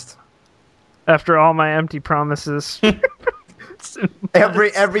cast. After all my empty promises.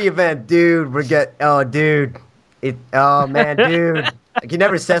 every event, dude. Dude. Dude. Like, he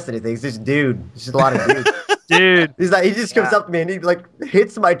never says anything. It's just dude. It's just a lot of dude. Dude. He's like, he just comes up to me and he like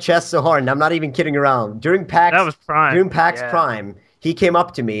hits my chest so hard, and I'm not even kidding around. During PAX Prime, he came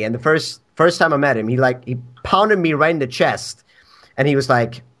up to me, and the first time I met him, he pounded me right in the chest, and he was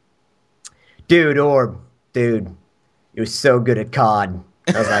like, dude, Orb, dude, you're so good at COD.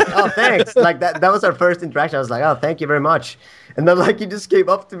 I was like, oh, thanks. Like that was our first interaction. I was like, oh, thank you very much. And then like he just came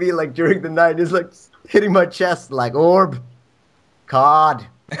up to me like during the night, he's like hitting my chest like, Orb, COD.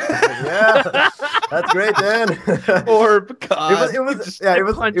 Yeah, that's great, man. Orb, COD. It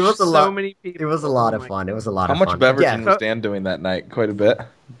was a lot. So many people. It was a lot of fun. It was a lot of fun. How much beveraging was Dan doing that night? Quite a bit.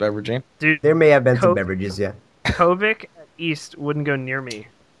 Beveraging? Dude, there may have been some beverages, yeah. Kovic at East wouldn't go near me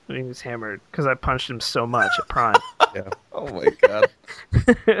when he was hammered because I punched him so much at Prime. Yeah. Oh my god.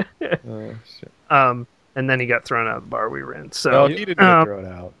 Oh, shit. And then he got thrown out of the bar we were in. So No, he didn't get thrown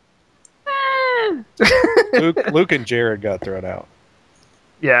out. Luke and Jared got thrown out.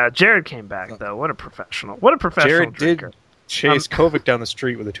 Yeah, Jared came back though. What a professional! What a professional Jared drinker. did chase Kovic down the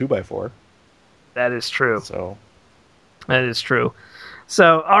street with a 2x4. That is true. So that is true.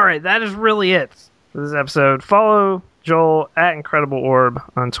 So all right, that is really it for this episode. Follow Joel at IncredibleOrb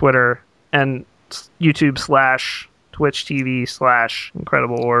on Twitter and YouTube / Twitch TV /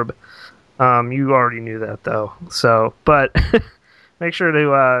 IncredibleOrb. You already knew that though. So, but make sure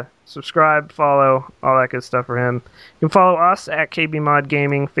to subscribe, follow, all that good stuff for him. You can follow us at KBMOD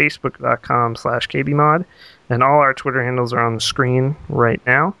Gaming, Facebook.com/KBMOD, and all our Twitter handles are on the screen right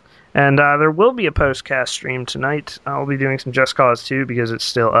now. And there will be a postcast stream tonight. I'll be doing some Just Cause 2 because it's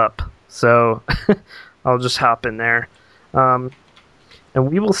still up. So I'll just hop in there. And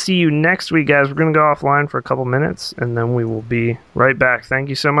we will see you next week, guys. We're going to go offline for a couple minutes, and then we will be right back. Thank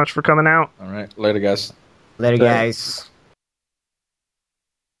you so much for coming out. All right. Later, guys. Later, guys.